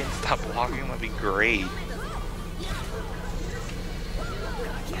play and stop blocking, that'd be great.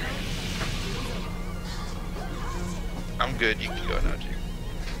 I'm good, you can go now, Jake.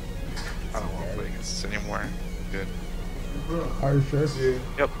 I don't want to play against this anymore. I'm good. Are you sure? Yeah.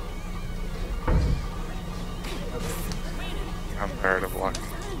 Yep. I'm tired of blocking.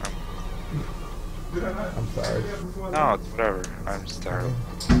 I'm sorry. No, it's whatever. I'm just tired of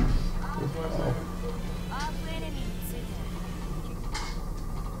Oh.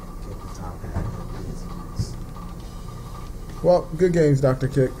 Well, good games,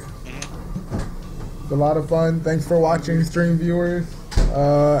 DrKick. It's a lot of fun. Thanks for watching, stream viewers.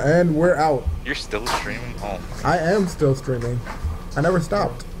 And we're out. You're still streaming? Oh my. I am still streaming. I never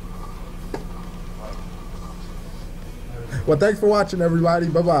stopped. Well, thanks for watching, everybody.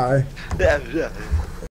 Bye-bye. Yeah.